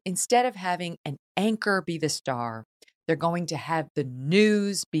going, instead of having an anchor be the star, they're going to have the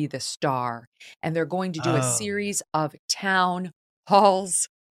news be the star, and they're going to do a series of town halls,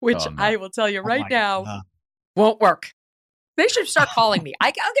 which I will tell you right now won't work. They should start calling me.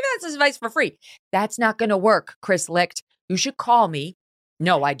 I'll give you this advice for free. That's not going to work, Chris Licht. You should call me.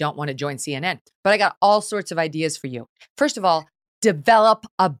 No, I don't want to join CNN, but I got all sorts of ideas for you. First of all, develop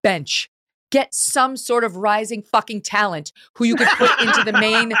a bench. Get some sort of rising fucking talent who you could put into the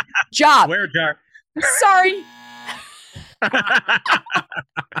main job. Swear jar. Sorry.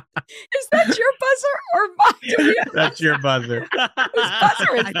 Is that your buzzer or mine? That's your buzzer. Whose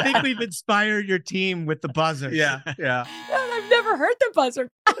buzzer is I that? think we've inspired your team with the buzzer. Yeah. I've never heard the buzzer.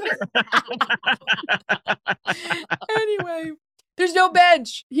 Anyway, there's no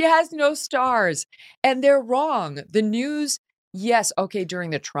bench. He has no stars. And they're wrong. The news, yes, okay, during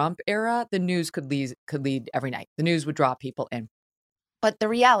the Trump era, the news could lead every night. The news would draw people in. But the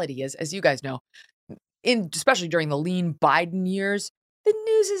reality is, as you guys know, especially during the lean Biden years, the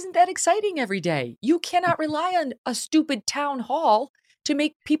news isn't that exciting every day. You cannot rely on a stupid town hall to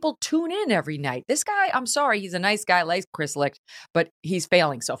make people tune in every night. This guy, I'm sorry, he's a nice guy like Chris Licht, but he's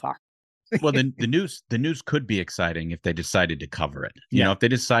failing so far. Well, the news could be exciting if they decided to cover it. You know, if they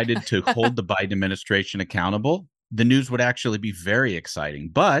decided to hold the Biden administration accountable, the news would actually be very exciting.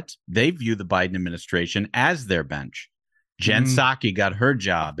 But they view the Biden administration as their bench. Jen Psaki got her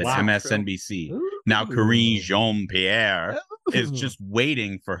job at MSNBC. Now Karine Jean-Pierre is just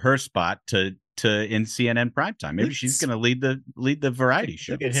waiting for her spot to in CNN primetime. Maybe she's going to lead the variety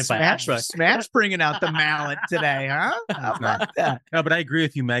show. Smash bringing out the mallet today, huh? How about that? No, but I agree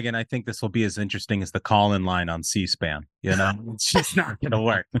with you, Megan. I think this will be as interesting as the call-in line on C-SPAN. You know, it's just not going to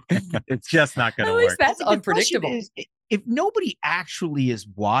work. It's just not going to work. At least that's unpredictable. if nobody actually is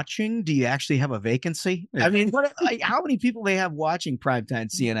watching, do you actually have a vacancy? I mean, how many people they have watching primetime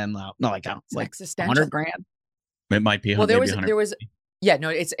CNN now? No, like, it's like 100 grand. It might be. Well, maybe there was, yeah, no,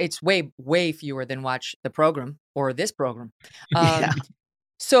 it's way fewer than watch the program or this program.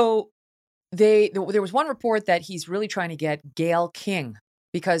 So there was one report that he's really trying to get Gayle King,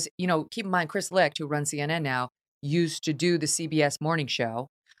 because, keep in mind, Chris Licht, who runs CNN now, used to do the CBS morning show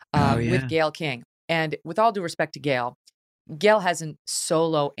with Gayle King. And with all due respect to Gayle hasn't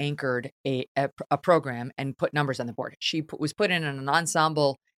solo anchored a program and put numbers on the board. She was put in an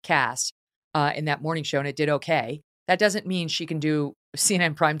ensemble cast in that morning show, and it did okay. That doesn't mean she can do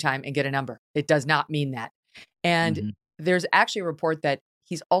CNN primetime and get a number. It does not mean that. And there's actually a report that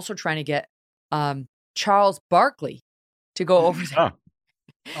he's also trying to get Charles Barkley to go over there.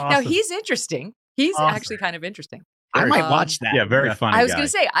 Awesome. Now, he's interesting. He's actually kind of interesting. I might watch that. Yeah, very funny. I was going to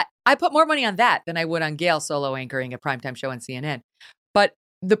say, I put more money on that than I would on Gayle solo anchoring a primetime show on CNN. But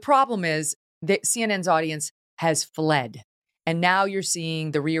the problem is that CNN's audience has fled. And now you're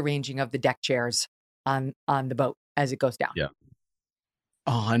seeing the rearranging of the deck chairs on the boat as it goes down. Yeah.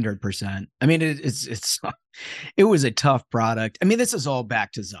 100%. I mean, it was a tough product. I mean, this is all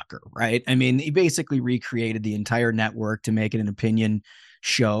back to Zucker, right? I mean, he basically recreated the entire network to make it an opinion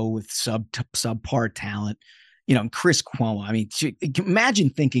show with subpar talent. Chris Cuomo. I mean,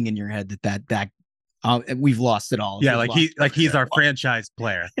 imagine thinking in your head that we've lost it all. Yeah, he's our franchise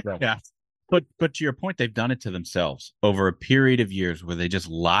player. Yeah. But to your point, they've done it to themselves over a period of years where they just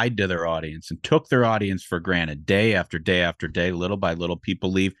lied to their audience and took their audience for granted day after day after day. Little by little,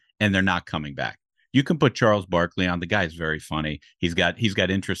 people leave and they're not coming back. You can put Charles Barkley on. The guy's very funny. He's got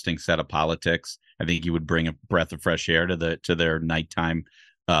interesting set of politics. I think he would bring a breath of fresh air to their nighttime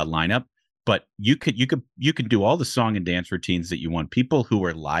lineup. But you can do all the song and dance routines that you want. People who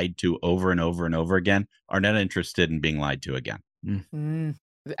are lied to over and over and over again are not interested in being lied to again.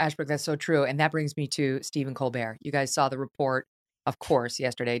 Ashbrook, that's so true. And that brings me to Stephen Colbert. You guys saw the report, of course,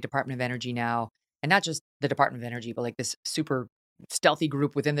 yesterday, Department of Energy now, and not just the Department of Energy, but like this super stealthy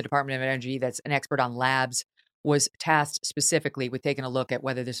group within the Department of Energy that's an expert on labs, was tasked specifically with taking a look at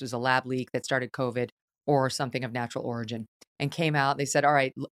whether this was a lab leak that started COVID or something of natural origin, and came out. They said, all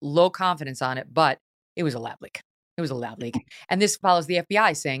right, low confidence on it, but it was a lab leak. It was a lab leak. And this follows the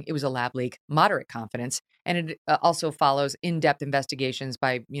FBI saying it was a lab leak, moderate confidence. And it also follows in-depth investigations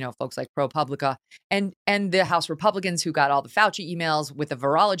by, folks like ProPublica and the House Republicans who got all the Fauci emails with the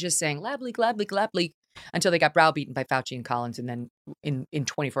virologist saying lab leak, lab leak, lab leak, until they got browbeaten by Fauci and Collins, and then in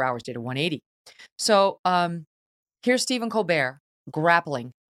 24 hours did a 180. So here's Stephen Colbert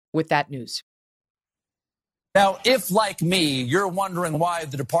grappling with that news. Now, if, like me, you're wondering why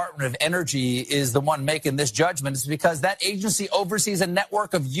the Department of Energy is the one making this judgment, it's because that agency oversees a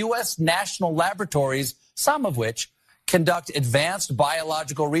network of U.S. national laboratories, some of which conduct advanced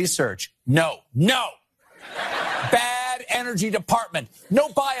biological research. No. Bad energy department. No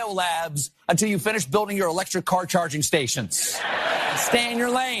biolabs until you finish building your electric car charging stations. Stay in your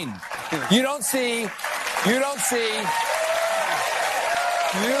lane. You don't see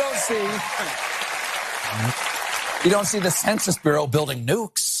the Census Bureau building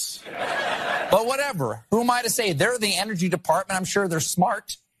nukes. But whatever. Who am I to say? They're the energy department. I'm sure they're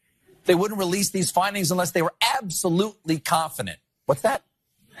smart. They wouldn't release these findings unless they were absolutely confident. What's that?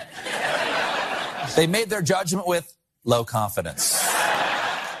 They made their judgment with low confidence.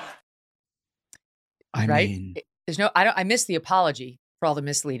 I miss the apology for all the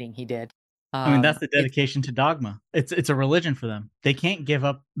misleading he did. I mean, that's the dedication to dogma. It's a religion for them. They can't give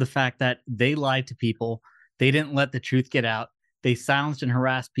up the fact that they lied to people. They didn't let the truth get out. They silenced and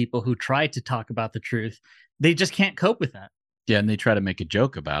harassed people who tried to talk about the truth. They just can't cope with that. Yeah, and they try to make a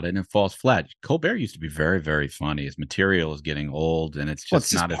joke about it, and it falls flat. Colbert used to be very, very funny. His material is getting old, and it's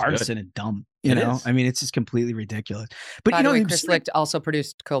just not as good. Partisan and dumb. You know, I mean, it's just completely ridiculous. But by the way, Chris Licht also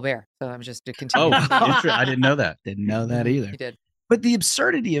produced Colbert, so I'm just to continue. Oh, I didn't know that. Didn't know that either. He did. But the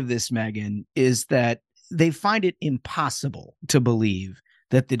absurdity of this, Megan, is that they find it impossible to believe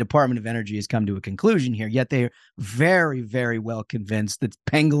that the Department of Energy has come to a conclusion here, yet they're very, very well convinced that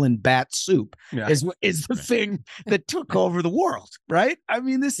pangolin bat soup is the thing that took over the world, right? I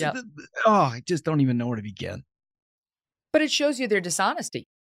mean, I just don't even know where to begin. But it shows you their dishonesty,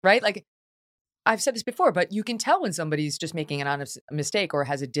 right? Like, I've said this before, but you can tell when somebody's just making an honest mistake or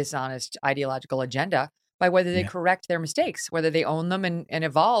has a dishonest ideological agenda by whether they correct their mistakes, whether they own them and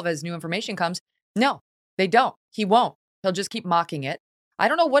evolve as new information comes. No, they don't. He won't. He'll just keep mocking it. I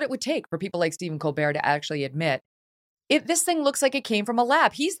don't know what it would take for people like Stephen Colbert to actually admit This thing looks like it came from a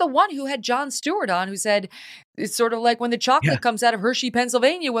lab. He's the one who had Jon Stewart on, who said it's sort of like when the chocolate comes out of Hershey,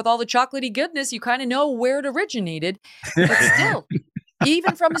 Pennsylvania, with all the chocolatey goodness, you kind of know where it originated. But still,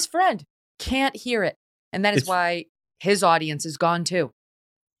 even from his friend, can't hear it. And that is why his audience is gone too.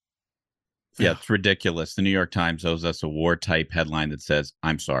 Yeah, it's ridiculous. The New York Times owes us a war type headline that says,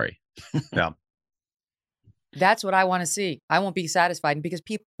 "I'm sorry." Yeah. That's what I want to see. I won't be satisfied. And because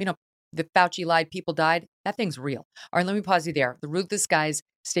people, the Fauci lied, people died. That thing's real. All right, let me pause you there. The Ruthless guys,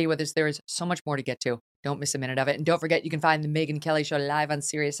 stay with us. There is so much more to get to. Don't miss a minute of it. And don't forget, you can find the Megyn Kelly Show live on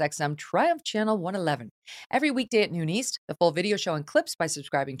SiriusXM Triumph Channel 111 every weekday at noon East. The full video show and clips by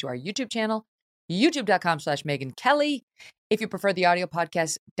subscribing to our YouTube channel, youtube.com/Megyn Kelly. If you prefer the audio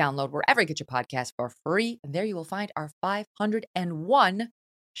podcast, download wherever you get your podcast for free. And there you will find our 501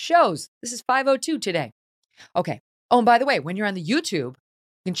 shows. This is 502 today. Okay. Oh, and by the way, when you're on the YouTube,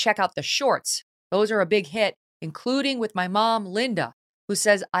 you can check out the shorts. Those are a big hit, including with my mom, Linda, who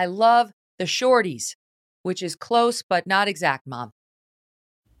says, "I love the shorties," which is close, but not exact, Mom.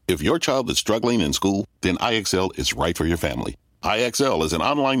 If your child is struggling in school, then IXL is right for your family. IXL is an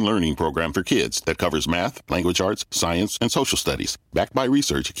online learning program for kids that covers math, language arts, science, and social studies. Backed by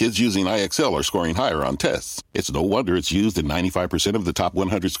research, kids using IXL are scoring higher on tests. It's no wonder it's used in 95% of the top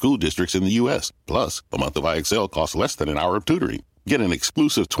 100 school districts in the U.S. Plus, a month of IXL costs less than an hour of tutoring. Get an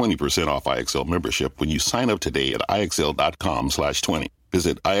exclusive 20% off IXL membership when you sign up today at IXL.com/20.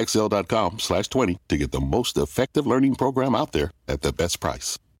 Visit IXL.com/20 to get the most effective learning program out there at the best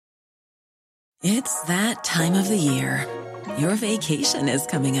price. It's that time of the year. Your vacation is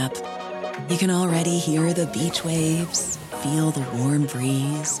coming up. You can already hear the beach waves, feel the warm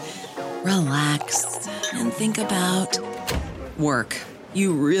breeze, relax, and think about work.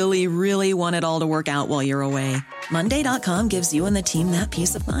 You really, really want it all to work out while you're away. Monday.com gives you and the team that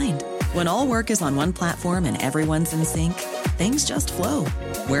peace of mind. When all work is on one platform and everyone's in sync, things just flow.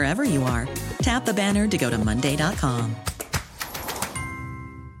 Wherever you are, tap the banner to go to Monday.com.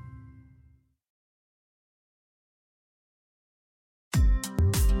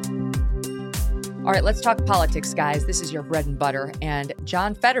 All right, let's talk politics, guys. This is your bread and butter. And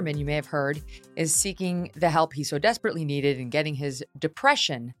John Fetterman, you may have heard, is seeking the help he so desperately needed in getting his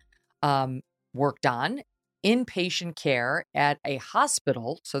depression worked on, inpatient care at a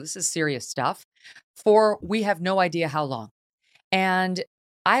hospital. So this is serious stuff for we have no idea how long. And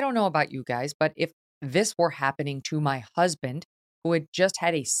I don't know about you guys, but if this were happening to my husband, who had just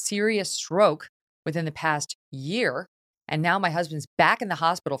had a serious stroke within the past year, and now my husband's back in the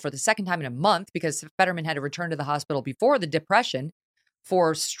hospital for the second time in a month because Fetterman had to return to the hospital before the depression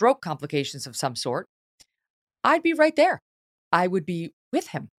for stroke complications of some sort, I'd be right there. I would be with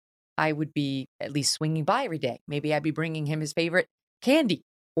him. I would be at least swinging by every day. Maybe I'd be bringing him his favorite candy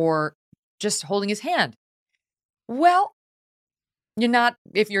or just holding his hand. Well, you're not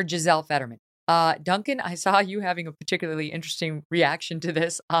if you're Gisele Fetterman. Duncan, I saw you having a particularly interesting reaction to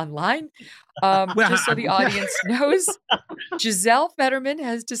this online. Just so the audience knows, Gisele Fetterman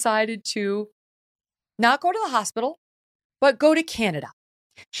has decided to not go to the hospital, but go to Canada.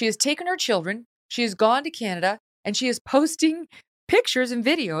 She has taken her children, she has gone to Canada, and she is posting pictures and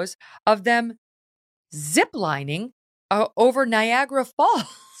videos of them ziplining over Niagara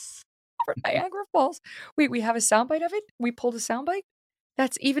Falls. Over Niagara Falls. Wait, we have a soundbite of it? We pulled a soundbite?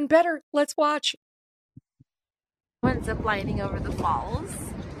 That's even better. Let's watch. Went ziplining over the falls,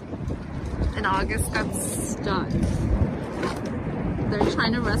 and August got stuck. They're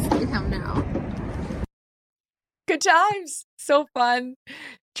trying to rescue him now. Good times. So fun.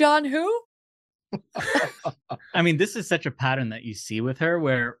 John, who? I mean, this is such a pattern that you see with her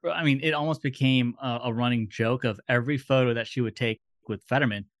where, I mean, it almost became a running joke of every photo that she would take with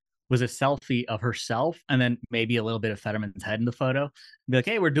Fetterman was a selfie of herself and then maybe a little bit of Fetterman's head in the photo. Be like,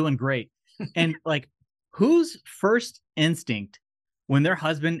 hey, we're doing great. And like, whose first instinct when their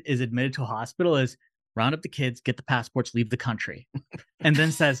husband is admitted to a hospital is round up the kids, get the passports, leave the country, and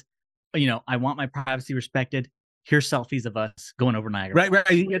then says, I want my privacy respected. Here's selfies of us going over Niagara. Right.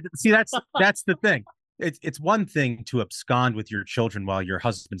 See, that's the thing. It's one thing to abscond with your children while your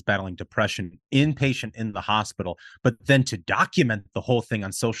husband's battling depression, inpatient in the hospital, but then to document the whole thing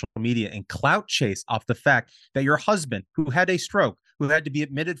on social media and clout chase off the fact that your husband, who had a stroke, who had to be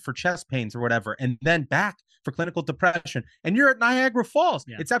admitted for chest pains or whatever, and then back for clinical depression, and you're at Niagara Falls.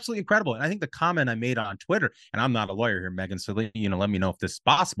 Yeah. It's absolutely incredible. And I think the comment I made on Twitter, and I'm not a lawyer here, Megyn, so let me know if this is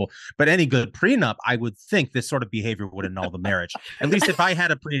possible, but any good prenup, I would think this sort of behavior would annul the marriage. At least if I had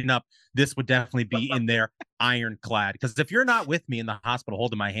a prenup, this would definitely be in there ironclad. Because if you're not with me in the hospital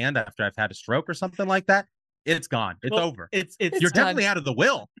holding my hand after I've had a stroke or something like that, it's gone. It's over. It's You're definitely out of the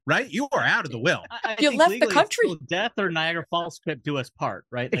will, right? You are out of the will. I You think left the legally country. it's still death or Niagara Falls script do us part,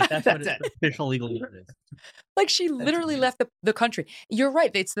 right? Like that's what That's its official legal word is. Like she literally left the country. You're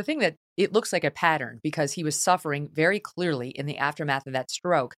right. It's the thing that it looks like a pattern because he was suffering very clearly in the aftermath of that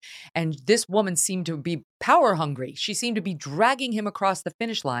stroke. And this woman seemed to be power hungry. She seemed to be dragging him across the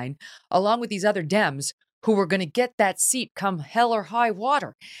finish line along with these other Dems who were going to get that seat come hell or high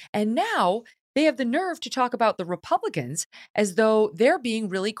water. And now they have the nerve to talk about the Republicans as though they're being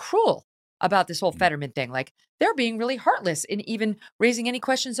really cruel about this whole Fetterman thing. Like they're being really heartless in even raising any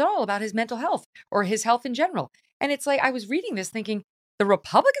questions at all about his mental health or his health in general. And it's like, I was reading this thinking the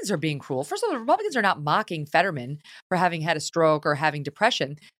Republicans are being cruel. First of all, the Republicans are not mocking Fetterman for having had a stroke or having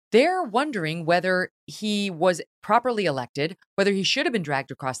depression. They're wondering whether he was properly elected, whether he should have been dragged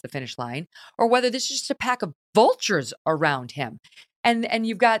across the finish line, or whether this is just a pack of vultures around him. And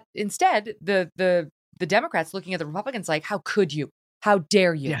you've got instead the Democrats looking at the Republicans like, how could you? How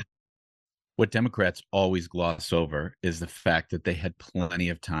dare you? Yeah. What Democrats always gloss over is the fact that they had plenty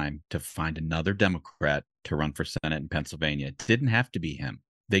of time to find another Democrat to run for Senate in Pennsylvania. It didn't have to be him.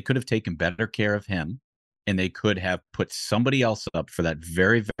 They could have taken better care of him, and they could have put somebody else up for that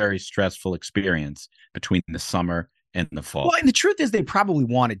very, very stressful experience between the summer and the fall. Well, and the truth is they probably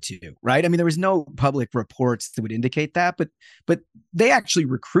wanted to, right? I mean, there was no public reports that would indicate that, but they actually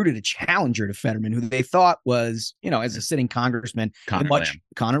recruited a challenger to Fetterman who they thought was, as a sitting congressman,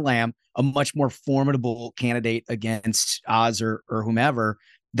 Connor Lamb, a much more formidable candidate against Oz or whomever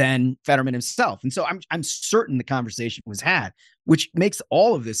than Fetterman himself. And so I'm certain the conversation was had, which makes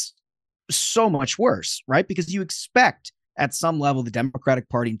all of this so much worse, right? Because you expect at some level the Democratic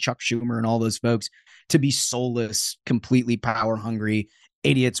Party and Chuck Schumer and all those folks to be soulless, completely power hungry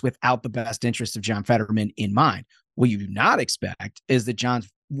idiots without the best interest of John Fetterman in mind. What you do not expect is that John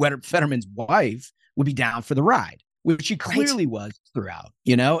Fetterman's wife would be down for the ride, which she clearly was throughout,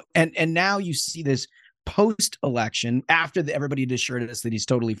 and now you see this post-election after everybody had assured us that he's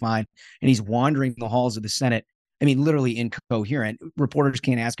totally fine and he's wandering the halls of the Senate. I mean, literally incoherent. Reporters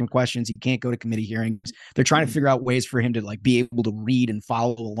can't ask him questions. He can't go to committee hearings. They're trying to figure out ways for him to be able to read and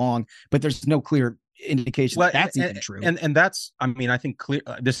follow along, but there's no clear indication that's even true. And that's, I think clear.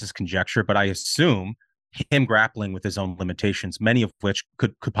 This is conjecture, but I assume him grappling with his own limitations, many of which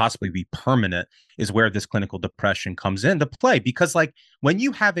could possibly be permanent, is where this clinical depression comes into play. Because when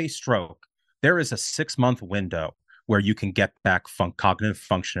you have a stroke, there is a 6-month window where you can get back cognitive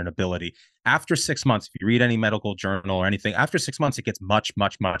function and ability. After 6 months, if you read any medical journal or anything, after 6 months, it gets much,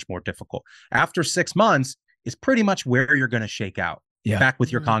 much, much more difficult. After 6 months is pretty much where you're going to shake out back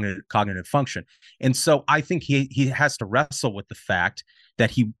with your cognitive function. And so I think he has to wrestle with the fact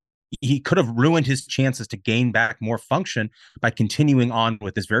that he could have ruined his chances to gain back more function by continuing on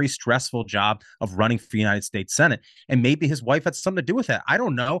with this very stressful job of running for the United States Senate. And maybe his wife had something to do with that. I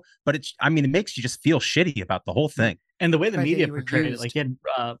don't know, but it makes you just feel shitty about the whole thing. And the way the media portrayed it, like you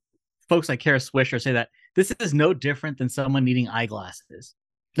had folks like Kara Swisher say that this is no different than someone needing eyeglasses.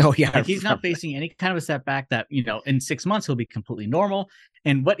 Oh, yeah. Like he's not facing any kind of a setback that, in 6 months, he'll be completely normal.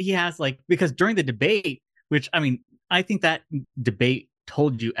 And what he has, because during the debate, which, I think that debate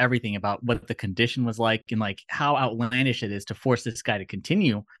told you everything about what the condition was like and how outlandish it is to force this guy to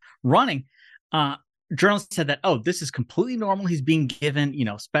continue running. Journalists said that, this is completely normal. He's being given,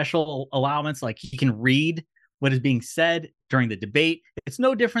 special allowance, like he can read what is being said during the debate. It's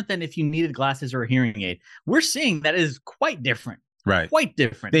no different than if you needed glasses or a hearing aid. We're seeing that is quite different. Right. Quite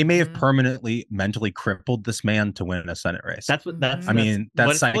different. They may have permanently mentally crippled this man to win a Senate race. That's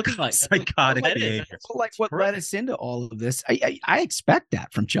that's psychotic behavior. What led us into all of this. I expect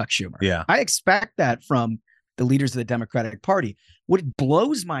that from Chuck Schumer. Yeah. I expect that from the leaders of the Democratic Party. What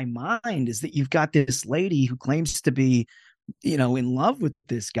blows my mind is that you've got this lady who claims to be, in love with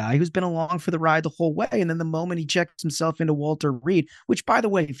this guy who's been along for the ride the whole way. And then the moment he checks himself into Walter Reed, which, by the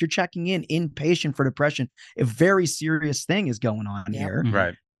way, if you're checking inpatient for depression, a very serious thing is going on here.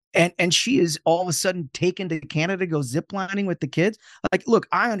 Right. And she is all of a sudden taken to Canada to go ziplining with the kids. Look,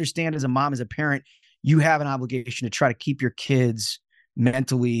 I understand as a mom, as a parent, you have an obligation to try to keep your kids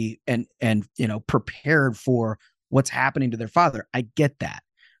mentally and prepared for what's happening to their father. I get that.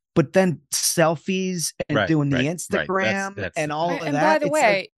 But then selfies and doing the Instagram that's and all of that. And by the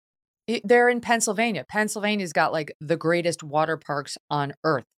way, they're in Pennsylvania. Pennsylvania's got the greatest water parks on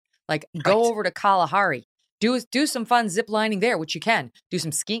earth. Go over to Kalahari. Do some fun zip lining there, which you can. Do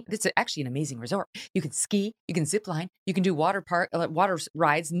some skiing. It's actually an amazing resort. You can ski, you can zip line, you can do water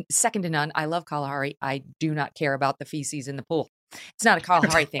rides, second to none. I love Kalahari. I do not care about the feces in the pool. It's not a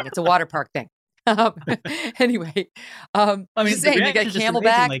Kalahari thing. It's a water park thing. Anyway, just saying, you got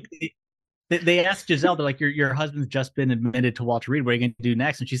Camelback. They asked Gisele, they're like, your husband's just been admitted to Walter Reed. What are you going to do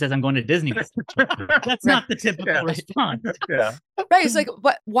next? And she says, I'm going to Disney. That's not the typical response. Yeah. Right. It's like,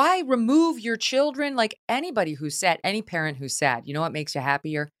 but why remove your children? Like anybody who's sad, any parent who's sad, you know what makes you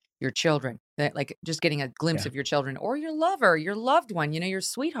happier? Your children. Like just getting a glimpse of your children or your lover, your loved one, your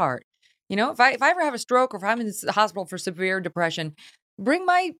sweetheart. If I ever have a stroke or if I'm in the hospital for severe depression, bring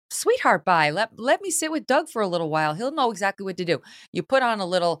my sweetheart by. Let me sit with Doug for a little while. He'll know exactly what to do. You put on a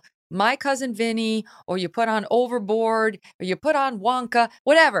little My Cousin Vinny, or you put on Overboard, or you put on Wonka,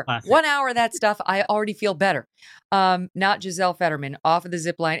 whatever. Classic. 1 hour of that stuff, I already feel better. Not Gisele Fetterman off of the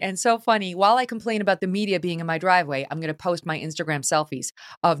zip line. And so funny, while I complain about the media being in my driveway, I'm going to post my Instagram selfies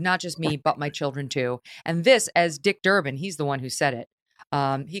of not just me, but my children too. And this as Dick Durbin, he's the one who said it.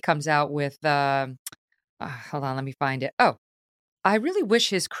 He comes out with, hold on, let me find it. Oh, I really wish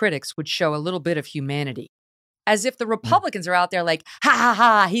his critics would show a little bit of humanity. As if the Republicans are out there like, ha, ha,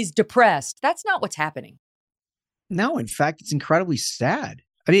 ha, he's depressed. That's not what's happening. No, in fact, it's incredibly sad.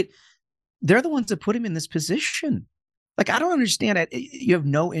 I mean, they're the ones that put him in this position. Like, I don't understand it. You have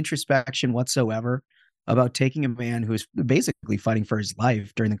no introspection whatsoever about taking a man who's basically fighting for his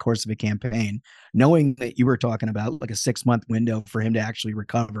life during the course of a campaign, knowing that you were talking about like a 6-month window for him to actually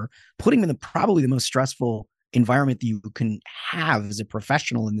recover, putting him in probably the most stressful environment that you can have as a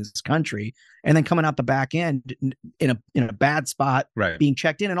professional in this country, and then coming out the back end in a bad spot, right, being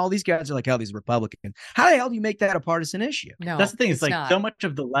checked in, and all these guys are like, oh, these Republicans. How the hell do you make that a partisan issue? No, that's the thing. It's like not. So much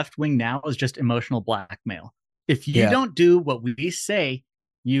of the left wing now is just emotional blackmail. If you don't do what we say,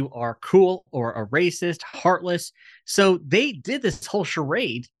 you are cruel or a racist, heartless. So they did this whole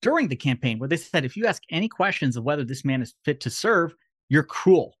charade during the campaign where they said, if you ask any questions of whether this man is fit to serve, you're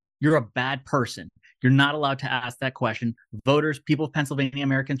cruel. You're a bad person. You're not allowed to ask that question. Voters, people of Pennsylvania,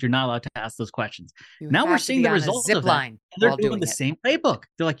 Americans, you're not allowed to ask those questions. Now we're seeing the results of that. They're doing the same playbook.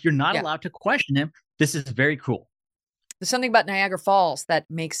 They're like, you're not allowed to question him. This is very cruel. There's something about Niagara Falls that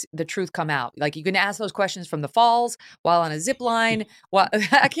makes the truth come out. Like you can ask those questions from the falls while on a zip line. Well,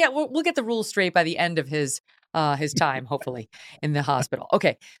 I can't. We'll get the rules straight by the end of his time, hopefully, in the hospital.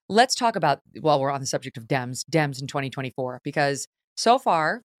 Okay, let's talk about, while we're on the subject of Dems in 2024, because so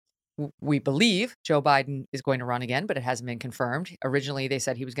far, we believe Joe Biden is going to run again, but it hasn't been confirmed. Originally, they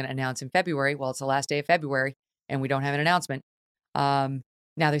said he was going to announce in February. Well, it's the last day of February, and we don't have an announcement. Now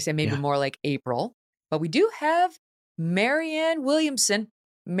they say maybe more like April. But we do have Marianne Williamson,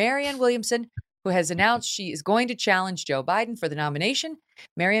 who has announced she is going to challenge Joe Biden for the nomination.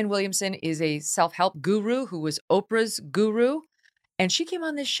 Marianne Williamson is a self-help guru who was Oprah's guru, and she came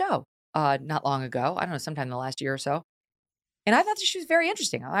on this show not long ago. I don't know, sometime in the last year or so. And I thought that she was very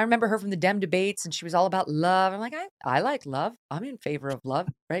interesting. I remember her from the Dem debates, and she was all about love. I'm like, I like love. I'm in favor of love,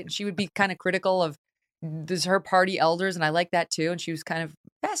 right? And she would be kind of critical of her party elders, and I like that too. And she was kind of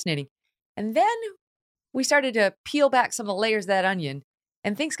fascinating. And then we started to peel back some of the layers of that onion,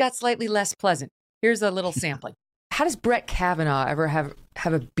 and things got slightly less pleasant. Here's a little sampling. How does Brett Kavanaugh ever have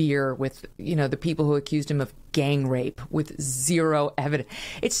a beer with, the people who accused him of gang rape with zero evidence?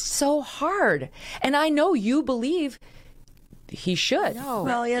 It's so hard. And I know you believe he should. No.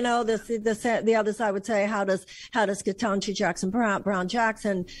 Well, the other side would say, how does Ketanji Jackson Brown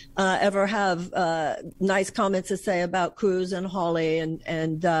Jackson ever have nice comments to say about Cruz and Hawley and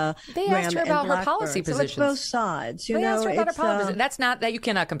they asked her about her policy positions. So it's both sides. They asked her about her policy position. That's not that you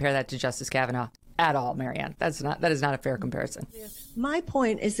cannot compare that to Justice Kavanaugh at all, Marianne. That is not a fair comparison. My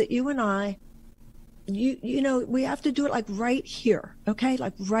point is that you and I, we have to do it like right here, okay?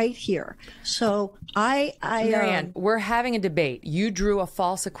 Like right here. So Marianne, we're having a debate. You drew a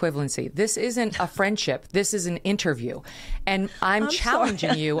false equivalency. This isn't a friendship. This is an interview. And I'm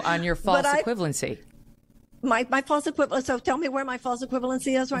challenging you on your false equivalency. My false equivalency. So tell me where my false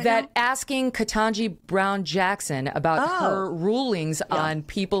equivalency is right now. That asking Ketanji Brown Jackson about her rulings on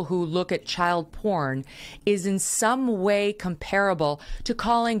people who look at child porn is in some way comparable to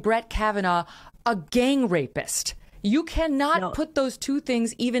calling Brett Kavanaugh a gang rapist. You cannot put those two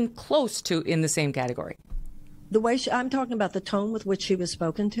things even close to in the same category. The way I'm talking about the tone with which she was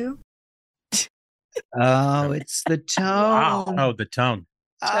spoken to. Oh, it's the tone. Wow. Oh, the tone.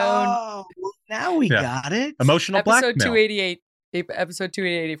 Oh, well, now we got it. Emotional blackmail. Episode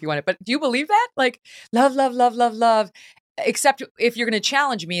 288, if you want it. But do you believe that? Like, love, love, love, love, love. Except if you're going to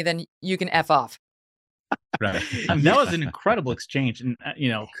challenge me, then you can F off. Right. That was an incredible exchange. And,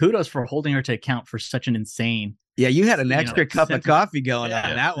 kudos for holding her to account for such an insane. Yeah, you had an extra cup of coffee going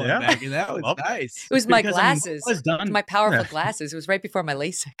on that one, Becky. That was nice. It was my glasses. My powerful glasses. It was right before my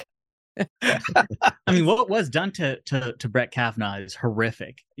LASIK. I mean, what was done to Brett Kavanaugh is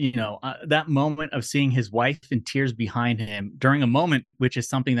horrific. That moment of seeing his wife in tears behind him during a moment, which is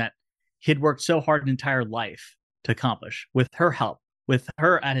something that he'd worked so hard an entire life to accomplish with her help, with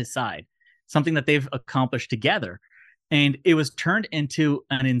her at his side, something that they've accomplished together. And it was turned into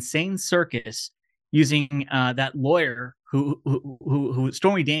an insane circus using that lawyer who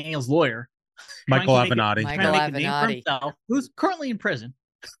Stormy Daniels' lawyer, Michael Avenatti, who's currently in prison.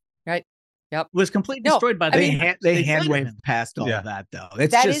 Right. Yep. Was completely destroyed by they hand waved past all of that, though.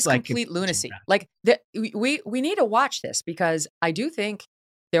 It's that just is like complete lunacy. Like we need to watch this, because I do think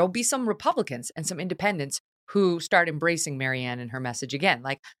there will be some Republicans and some independents who start embracing Marianne and her message again.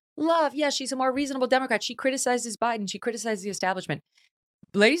 Like, love, yes, she's a more reasonable Democrat. She criticizes Biden. She criticizes the establishment.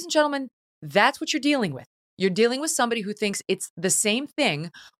 Ladies and gentlemen, that's what you're dealing with. You're dealing with somebody who thinks it's the same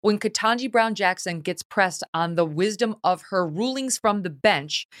thing when Ketanji Brown Jackson gets pressed on the wisdom of her rulings from the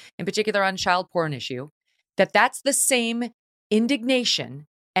bench, in particular on child porn issue, that's the same indignation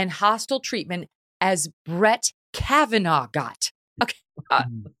and hostile treatment as Brett Kavanaugh got. Okay.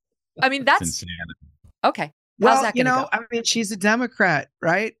 I mean, that's insanity. Okay. Well, I mean, she's a Democrat,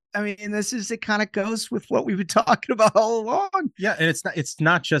 right? I mean, it kind of goes with what we've been talking about all along. Yeah, and it's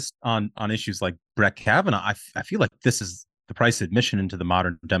not just on issues like Brett Kavanaugh. I feel like this is the price of admission into the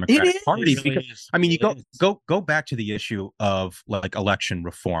modern Democratic Party. Because, I mean, you go back to the issue of like election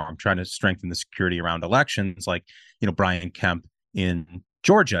reform, trying to strengthen the security around elections, like Brian Kemp in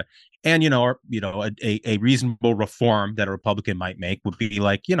Georgia. And, a reasonable reform that a Republican might make would be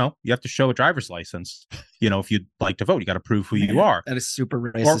like, you have to show a driver's license, if you'd like to vote. You got to prove who you are. That is super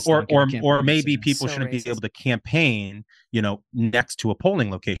racist. Or maybe people shouldn't be able to campaign, next to a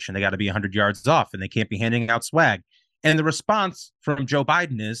polling location. They got to be 100 yards off, and they can't be handing out swag. And the response from Joe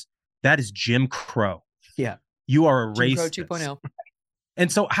Biden is, that is Jim Crow. Yeah. You are a Jim Crow racist. 2.0.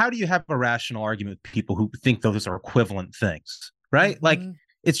 And so how do you have a rational argument with people who think those are equivalent things, right? Mm-hmm. Like,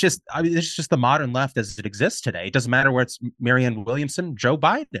 it's just the modern left as it exists today. It doesn't matter where it's Marianne Williamson, Joe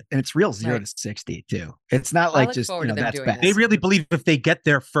Biden. And it's real 0 to 60 too. It's not like just, that's bad. They really believe if they get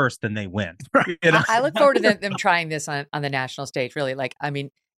there first, then they win. Right. I look forward to them trying this on the national stage, really. Like, I mean,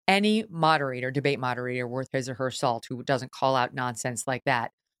 any debate moderator worth his or her salt who doesn't call out nonsense like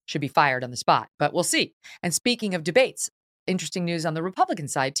that should be fired on the spot. But we'll see. And speaking of debates, interesting news on the Republican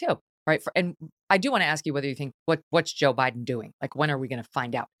side too. Right. And I do want to ask you whether you think what's Joe Biden doing? Like, when are we going to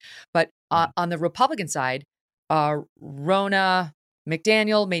find out? But on the Republican side, Ronna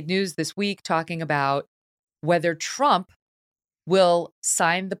McDaniel made news this week talking about whether Trump will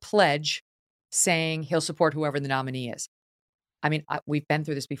sign the pledge saying he'll support whoever the nominee is. I mean, we've been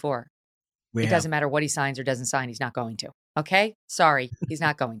through this before. It doesn't matter what he signs or doesn't sign. He's not going to. OK, sorry, he's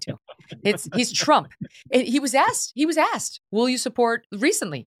not going to. He's Trump. He was asked, will you support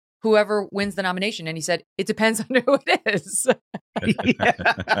recently whoever wins the nomination? And he said, it depends on who it is.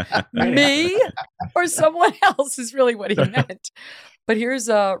 Me or someone else is really what he meant. But here's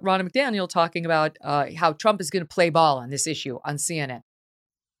Ronna McDaniel talking about how Trump is going to play ball on this issue on CNN.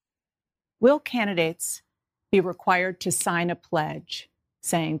 Will candidates be required to sign a pledge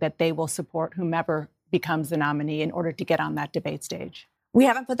saying that they will support whomever becomes the nominee in order to get on that debate stage? We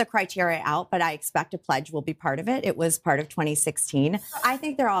haven't put the criteria out, but I expect a pledge will be part of it. It was part of 2016. I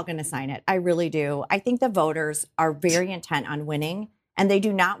think they're all going to sign it. I really do. I think the voters are very intent on winning, and they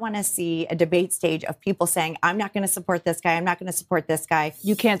do not want to see a debate stage of people saying, I'm not going to support this guy. I'm not going to support this guy.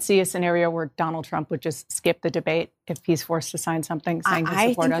 You can't see a scenario where Donald Trump would just skip the debate if he's forced to sign something saying to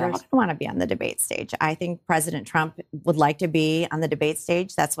support others? I think they want to be on the debate stage. I think President Trump would like to be on the debate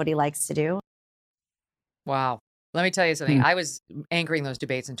stage. That's what he likes to do. Wow. Let me tell you something. I was anchoring those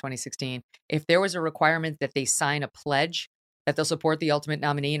debates in 2016. If there was a requirement that they sign a pledge that they'll support the ultimate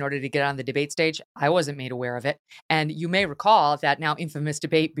nominee in order to get on the debate stage, I wasn't made aware of it. And you may recall that now infamous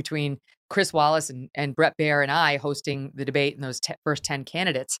debate between Chris Wallace and Brett Baer and I hosting the debate in those first 10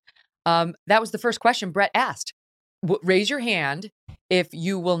 candidates. That was the first question Brett asked. Raise your hand if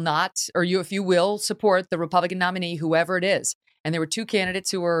you will not, or if you will support the Republican nominee, whoever it is. And there were two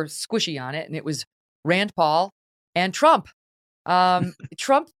candidates who were squishy on it, and it was Rand Paul and Trump.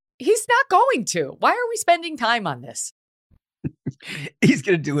 Trump, he's not going to. Why are we spending time on this? He's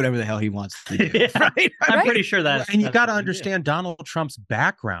going to do whatever the hell he wants to do. Right? I'm pretty sure that. And you got to understand Donald Trump's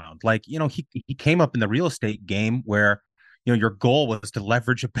background. Like, he came up in the real estate game where, your goal was to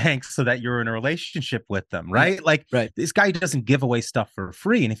leverage a bank so that you're in a relationship with them, right? Like, this guy doesn't give away stuff for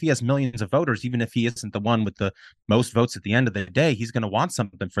free. And if he has millions of voters, even if he isn't the one with the most votes at the end of the day, he's going to want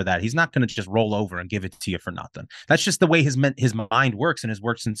something for that. He's not going to just roll over and give it to you for nothing. That's just the way his mind works, and has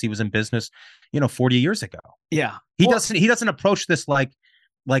worked since he was in business, 40 years ago. Yeah. He doesn't approach this like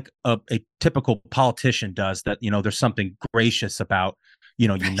a typical politician does, that, there's something gracious about,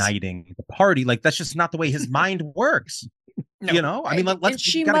 uniting the party. Like, that's just not the way his mind works. You know, I mean,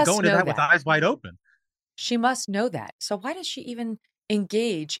 she gotta must go into know that with eyes wide open. She must know that. So why does she even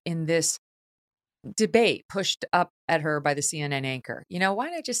engage in this debate pushed up at her by the CNN anchor? You know, why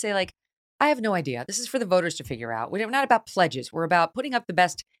not just say, like, I have no idea. This is for the voters to figure out. We're not about pledges. We're about putting up the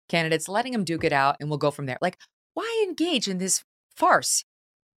best candidates, letting them duke it out, and we'll go from there. Like, why engage in this farce?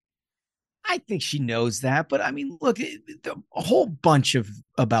 I think she knows that, but I mean, look, a whole bunch of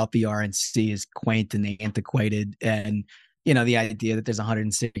about the RNC is quaint and antiquated, and you know, the idea that there's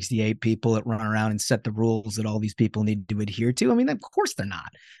 168 people that run around and set the rules that all these people need to adhere to. I mean, of course they're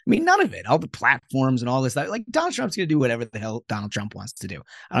not. I mean, none of it. All the platforms and all this stuff. Like Donald Trump's going to do whatever the hell Donald Trump wants to do.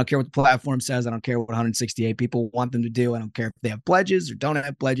 I don't care what the platform says. I don't care what 168 people want them to do. I don't care if they have pledges or don't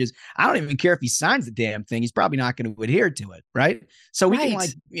have pledges. I don't even care if he signs the damn thing. He's probably not going to adhere to it, right? So we can, like,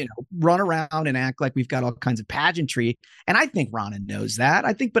 you know, run around and act like we've got all kinds of pageantry. And I think Ronna knows that.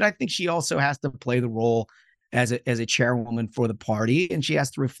 But I think she also has to play the role as a chairwoman for the party, and she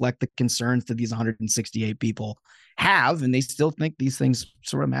has to reflect the concerns that these 168 people have, and they still think these things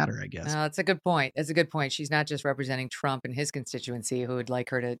sort of matter, I guess. That's a good point. That's a good point. She's not just representing Trump and his constituency who would like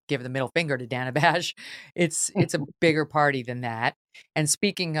her to give the middle finger to Dana Bash. It's a bigger party than that. And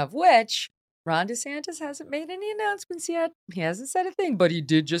speaking of which, Ron DeSantis hasn't made any announcements yet. He hasn't said a thing, but he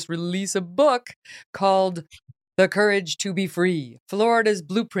did just release a book called The Courage to Be Free, Florida's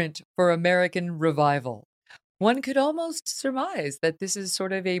Blueprint for American Revival. One could almost surmise that this is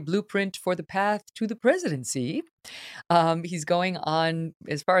sort of a blueprint for the path to the presidency. He's going on,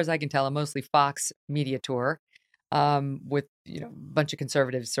 as far as I can tell, a mostly Fox media tour with, you know, a bunch of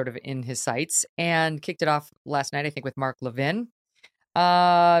conservatives sort of in his sights, and kicked it off last night, I think, with Mark Levin.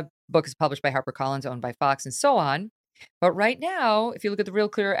 Book is published by HarperCollins, owned by Fox, and so on. But right now, if you look at the Real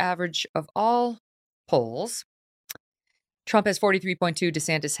Clear average of all polls, Trump has 43.2,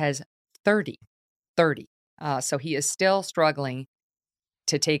 DeSantis has 30. So he is still struggling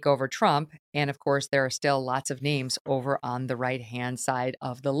to take over Trump. And of course, there are still lots of names over on the right-hand side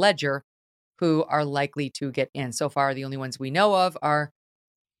of the ledger who are likely to get in. So far, the only ones we know of are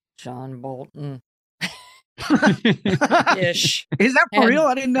John Bolton. Ish. Is that for real?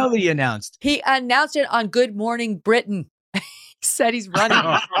 I didn't know that he announced. He announced it on Good Morning Britain. He said he's running.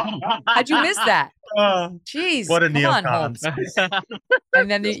 How'd you miss that? Jeez, What a come on, neocon. Holmes.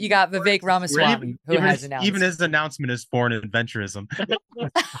 And then you got Vivek Ramaswamy, who has announced. Even his announcement is foreign adventurism.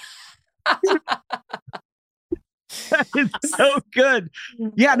 That is so good.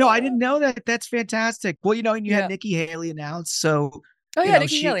 Yeah, no, I didn't know that. That's fantastic. Well, you know, and you had Nikki Haley announced. So,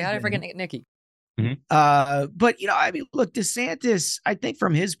 Nikki Haley. How did I forget Nikki? But you know, I mean, look, DeSantis, I think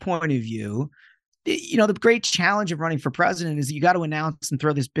from his point of view, you know, the great challenge of running for president is that you got to announce and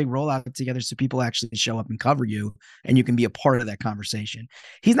throw this big rollout together so people actually show up and cover you, and you can be a part of that conversation.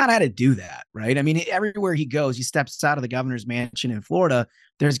 He's not had to do that, right? I mean, everywhere he goes, he steps out of the governor's mansion in Florida,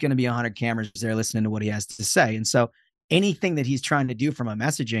 there's going to be 100 cameras there listening to what he has to say. And so anything that he's trying to do from a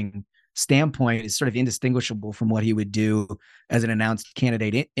messaging standpoint is sort of indistinguishable from what he would do as an announced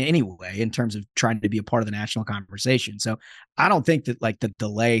candidate anyway, in terms of trying to be a part of the national conversation. So I don't think that like the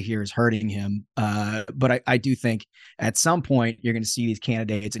delay here is hurting him. But I do think at some point you're going to see these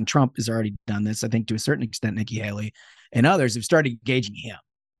candidates, and Trump has already done this, I think to a certain extent, Nikki Haley and others have started engaging him.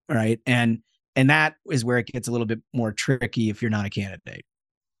 Right. And that is where it gets a little bit more tricky if you're not a candidate.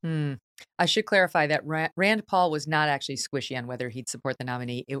 I should clarify that Rand Paul was not actually squishy on whether he'd support the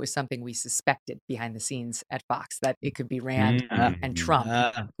nominee. It was something we suspected behind the scenes at Fox, that it could be Rand and Trump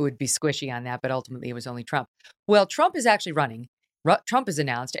who would be squishy on that, but ultimately it was only Trump. Well, Trump is actually running. Trump is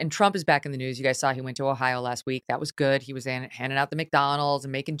announced, and Trump is back in the news. You guys saw he went to Ohio last week. That was good. He was handing out the McDonald's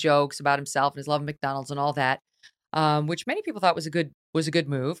and making jokes about himself and his love of McDonald's and all that, which many people thought was a good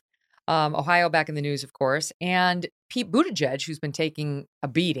move. Ohio back in the news, of course, and Pete Buttigieg, who's been taking a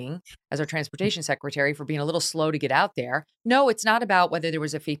beating as our transportation secretary for being a little slow to get out there. No, it's not about whether there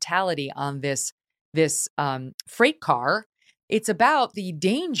was a fatality on this freight car. It's about the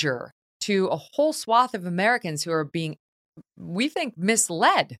danger to a whole swath of Americans who are being, we think,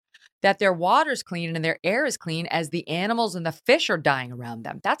 misled that their water's clean and their air is clean as the animals and the fish are dying around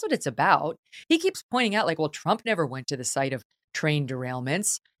them. That's what it's about. He keeps pointing out, like, well, Trump never went to the site of train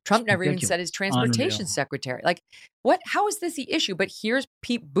derailments. Trump never even said his transportation secretary. Like, what? How is this the issue? But here's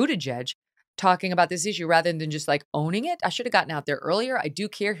Pete Buttigieg talking about this issue rather than just like owning it. I should have gotten out there earlier. I do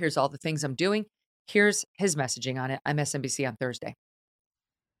care. Here's all the things I'm doing. Here's his messaging on it. I'm MSNBC on Thursday.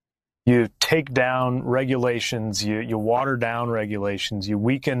 You take down regulations, you water down regulations, you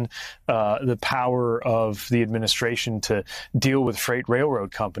weaken the power of the administration to deal with freight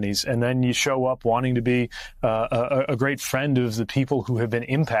railroad companies, and then you show up wanting to be a great friend of the people who have been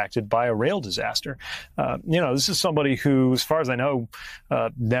impacted by a rail disaster. This is somebody who, as far as I know,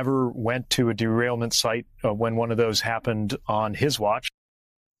 never went to a derailment site when one of those happened on his watch.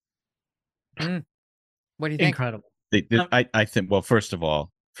 What do you think? Incredible. I think, well, first of all,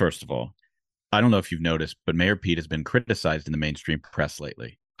 I don't know if you've noticed, but Mayor Pete has been criticized in the mainstream press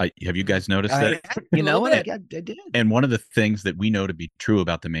lately. Have you guys noticed that? You know what? I did. And one of the things that we know to be true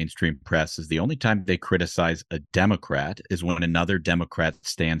about the mainstream press is the only time they criticize a Democrat is when another Democrat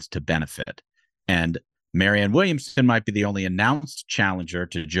stands to benefit. And Marianne Williamson might be the only announced challenger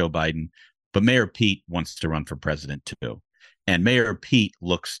to Joe Biden, but Mayor Pete wants to run for president too. And Mayor Pete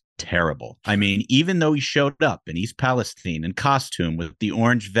looks terrible. I mean, even though he showed up in East Palestine in costume with the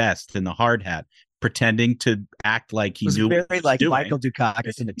orange vest and the hard hat, pretending to act like he knew very what he was like doing. Michael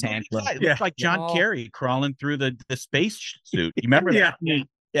Dukakis in a tank. It looks like John Kerry crawling through the space suit. You remember that?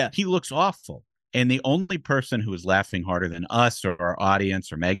 Yeah. He looks awful. And the only person who is laughing harder than us or our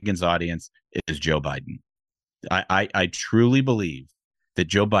audience or Megan's audience is Joe Biden. I truly believe that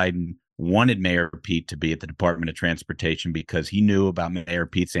Joe Biden wanted Mayor Pete to be at the Department of Transportation because he knew about Mayor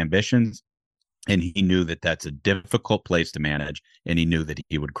Pete's ambitions, and he knew that that's a difficult place to manage, and he knew that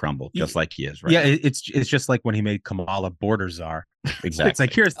he would crumble just like he is right yeah, now. it's just like when he made Kamala border czar. Exactly. It's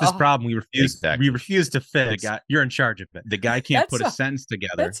like, here's this problem we refuse to fix. You're in charge of it. The guy can't put a sentence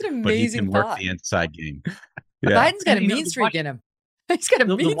together, that's an but he amazing can work thought. the inside game. Biden's got a mean streak in him. He's got a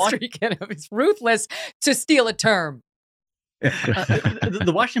mean streak in him. He's ruthless, to steal a term.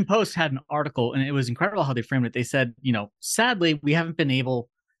 The Washington Post had an article, and it was incredible how they framed it. They said, sadly, we haven't been able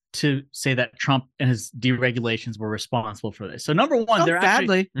to say that Trump and his deregulations were responsible for this. So number one, they're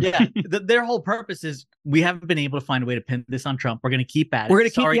badly. Their whole purpose is we haven't been able to find a way to pin this on Trump. We're going to keep at it. We're going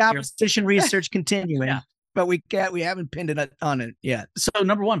to keep the opposition research continuing. Yeah. But we haven't pinned it on it yet. So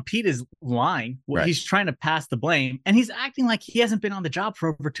number one, Pete is lying. Right. He's trying to pass the blame, and he's acting like he hasn't been on the job for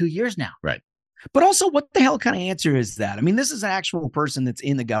over 2 years now. Right. But also, what the hell kind of answer is that? I mean, this is an actual person that's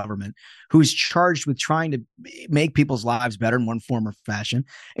in the government who's charged with trying to make people's lives better in one form or fashion.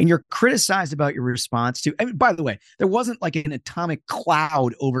 And you're criticized about your response to, I mean, by the way, there wasn't like an atomic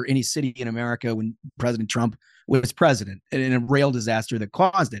cloud over any city in America when President Trump was president in a rail disaster that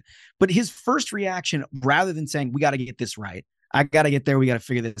caused it. But his first reaction, rather than saying, we got to get this right, I got to get there, we got to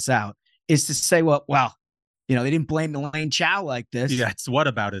figure this out, is to say, well, they didn't blame Elaine Chao like this. Yeah, it's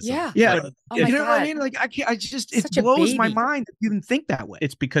whataboutism. Yeah. Oh you know what I mean? Like, it blows my mind that you even think that way.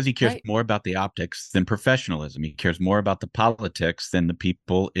 It's because he cares more about the optics than professionalism. He cares more about the politics than the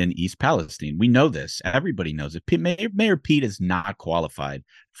people in East Palestine. We know this. Everybody knows it. Mayor Pete is not qualified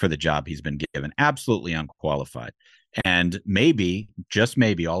for the job he's been given. Absolutely unqualified. And maybe, just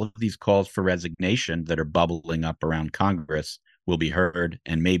maybe, all of these calls for resignation that are bubbling up around Congress will be heard,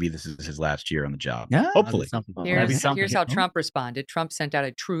 and maybe this is his last year on the job. Yeah, hopefully. Here's how Trump responded. Trump sent out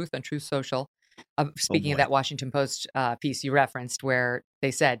a truth on Truth Social. Speaking of that Washington Post piece you referenced, where they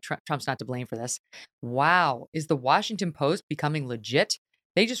said Trump's not to blame for this. Wow, is the Washington Post becoming legit?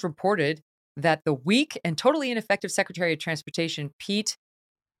 They just reported that the weak and totally ineffective Secretary of Transportation, Pete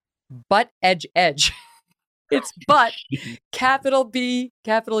Butt Edge. It's butt, capital B,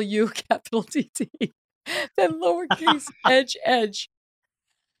 capital U, capital T, then lowercase edge.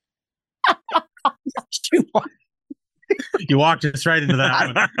 You walked us right into that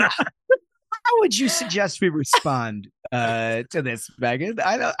one. How would you suggest we respond to this, Megan?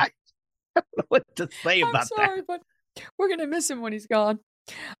 I don't know what to say about that. I'm sorry, but we're going to miss him when he's gone.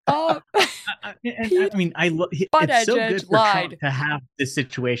 It's so good for Trump to have this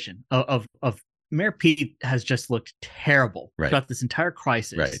situation of Mayor Pete has just looked terrible throughout this entire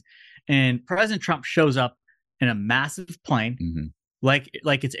crisis. Right. And President Trump shows up in a massive plane, like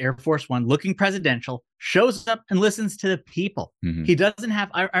it's Air Force One, looking presidential, shows up and listens to the people. He doesn't have,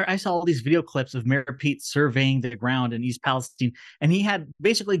 I saw all these video clips of Mayor Pete surveying the ground in East Palestine, and he had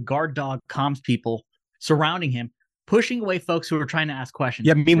basically guard dog comms people surrounding him, pushing away folks who were trying to ask questions.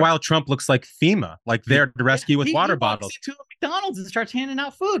 Yeah, meanwhile, Trump looks like FEMA, like there to rescue with water bottles. He walks into a McDonald's and starts handing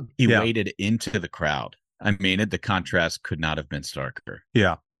out food. He waded into the crowd. I mean, the contrast could not have been starker.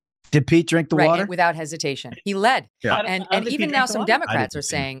 Yeah. Did Pete drink the water? Without hesitation. He led. Yeah. And even now some Democrats are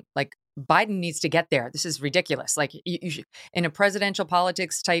saying, like, Biden needs to get there. This is ridiculous. Like, you should, in a presidential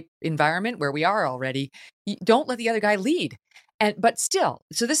politics type environment where we are already, don't let the other guy lead. But still,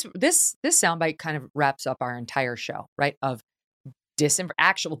 so this soundbite kind of wraps up our entire show, right? Of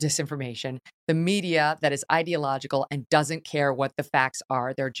actual disinformation, the media that is ideological and doesn't care what the facts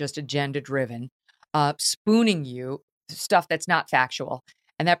are. They're just agenda-driven, spooning you stuff that's not factual.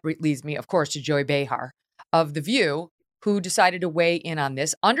 And that leads me, of course, to Joy Behar of The View, who decided to weigh in on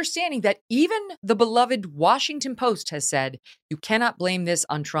this, understanding that even the beloved Washington Post has said, you cannot blame this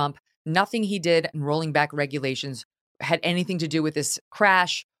on Trump. Nothing he did in rolling back regulations had anything to do with this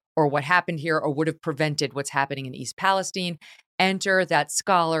crash or what happened here or would have prevented what's happening in East Palestine. Enter that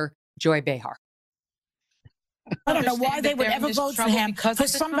scholar, Joy Behar. I don't know why they would ever vote for him, for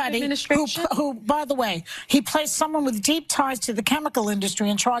somebody who, by the way, he placed someone with deep ties to the chemical industry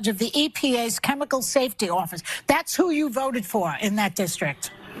in charge of the EPA's Chemical Safety Office. That's who you voted for in that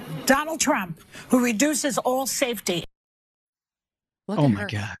district. Donald Trump, who reduces all safety. Look at her.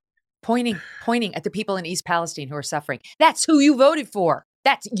 God. Pointing at the people in East Palestine who are suffering. That's who you voted for.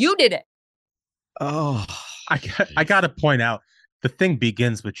 You did it. Oh, I got to point out, the thing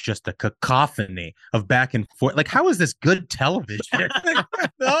begins with just a cacophony of back and forth. Like, how is this good television?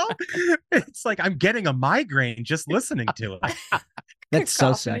 No? It's like I'm getting a migraine just listening to it. That's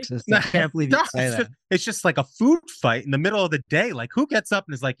so sexist. I can't believe you say that. It's just like a food fight in the middle of the day. Like, who gets up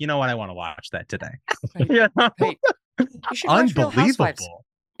and is like, you know what? I want to watch that today. Right. Right. You should watch Real Housewives.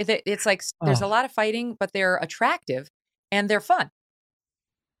 It's like there's a lot of fighting, but they're attractive and they're fun.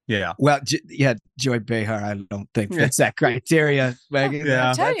 Yeah. Well, Joy Behar, I don't think fits that criteria, Megan.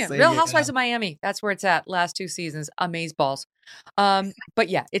 I'm telling you, Real Housewives of Miami. That's where it's at. Last 2 seasons, amazeballs. But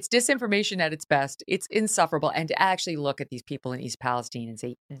yeah, it's disinformation at its best. It's insufferable. And to actually look at these people in East Palestine and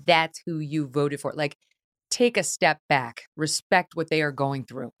say, that's who you voted for. Like, take a step back, respect what they are going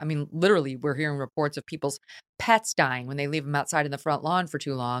through. I mean, literally, we're hearing reports of people's pets dying when they leave them outside in the front lawn for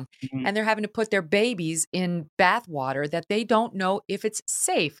too long. Mm-hmm. And they're having to put their babies in bath water that they don't know if it's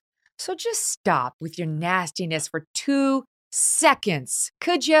safe. So just stop with your nastiness for 2 seconds.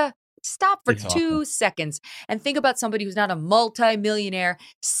 Could you stop for 2 seconds and think about somebody who's not a multimillionaire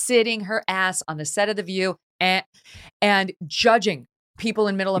sitting her ass on the set of The View and judging people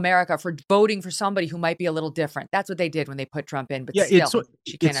in middle America for voting for somebody who might be a little different. That's what they did when they put Trump in. But still,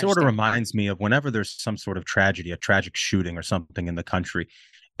 it sort of reminds me of whenever there's some sort of tragedy, a tragic shooting or something in the country,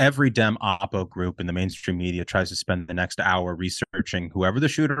 every Dem Oppo group in the mainstream media tries to spend the next hour researching whoever the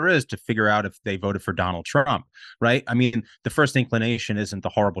shooter is to figure out if they voted for Donald Trump, right? I mean, the first inclination isn't the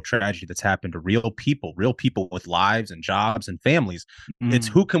horrible tragedy that's happened to real people with lives and jobs and families. It's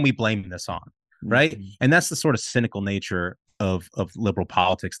who can we blame this on, right? And that's the sort of cynical nature of liberal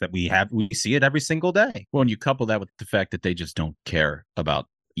politics that we have. We see it every single day. Well, and you couple that with the fact that they just don't care about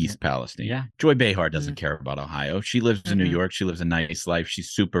East Palestine. Yeah. Joy Behar doesn't care about Ohio. She lives in New York. She lives a nice life.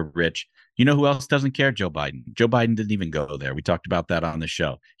 She's super rich. You know who else doesn't care? Joe Biden. Joe Biden didn't even go there. We talked about that on the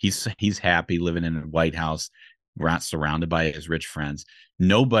show. He's happy living in a White House, surrounded by his rich friends.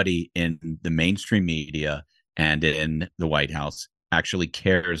 Nobody in the mainstream media and in the White House actually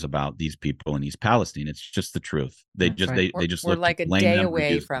cares about these people in East Palestine. It's just the truth. They just we're like a day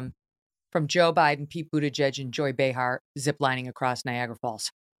away from Joe Biden, Pete Buttigieg, and Joy Behar ziplining across Niagara Falls.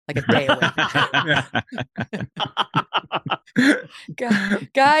 Like a day away.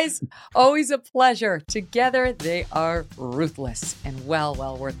 Guys, always a pleasure. Together, they are ruthless and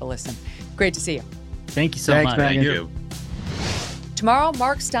well worth a listen. Great to see you. Thank you so much. Thank you. Tomorrow,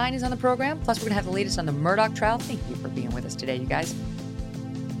 Mark Stein is on the program. Plus, we're going to have the latest on the Murdoch trial. Thank you for being with us today, you guys.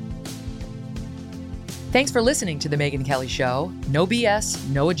 Thanks for listening to The Megyn Kelly Show. No BS,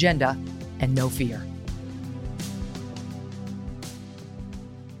 no agenda, and no fear.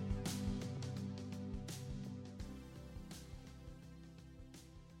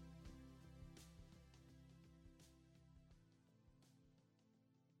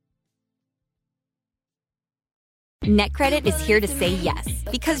 NetCredit is here to say yes,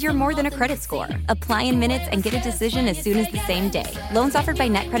 because you're more than a credit score. Apply in minutes and get a decision as soon as the same day. Loans offered by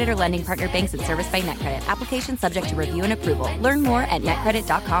NetCredit or lending partner banks and serviced by NetCredit. Application subject to review and approval. Learn more at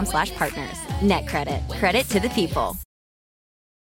netcredit.com/partners. NetCredit. Credit to the people.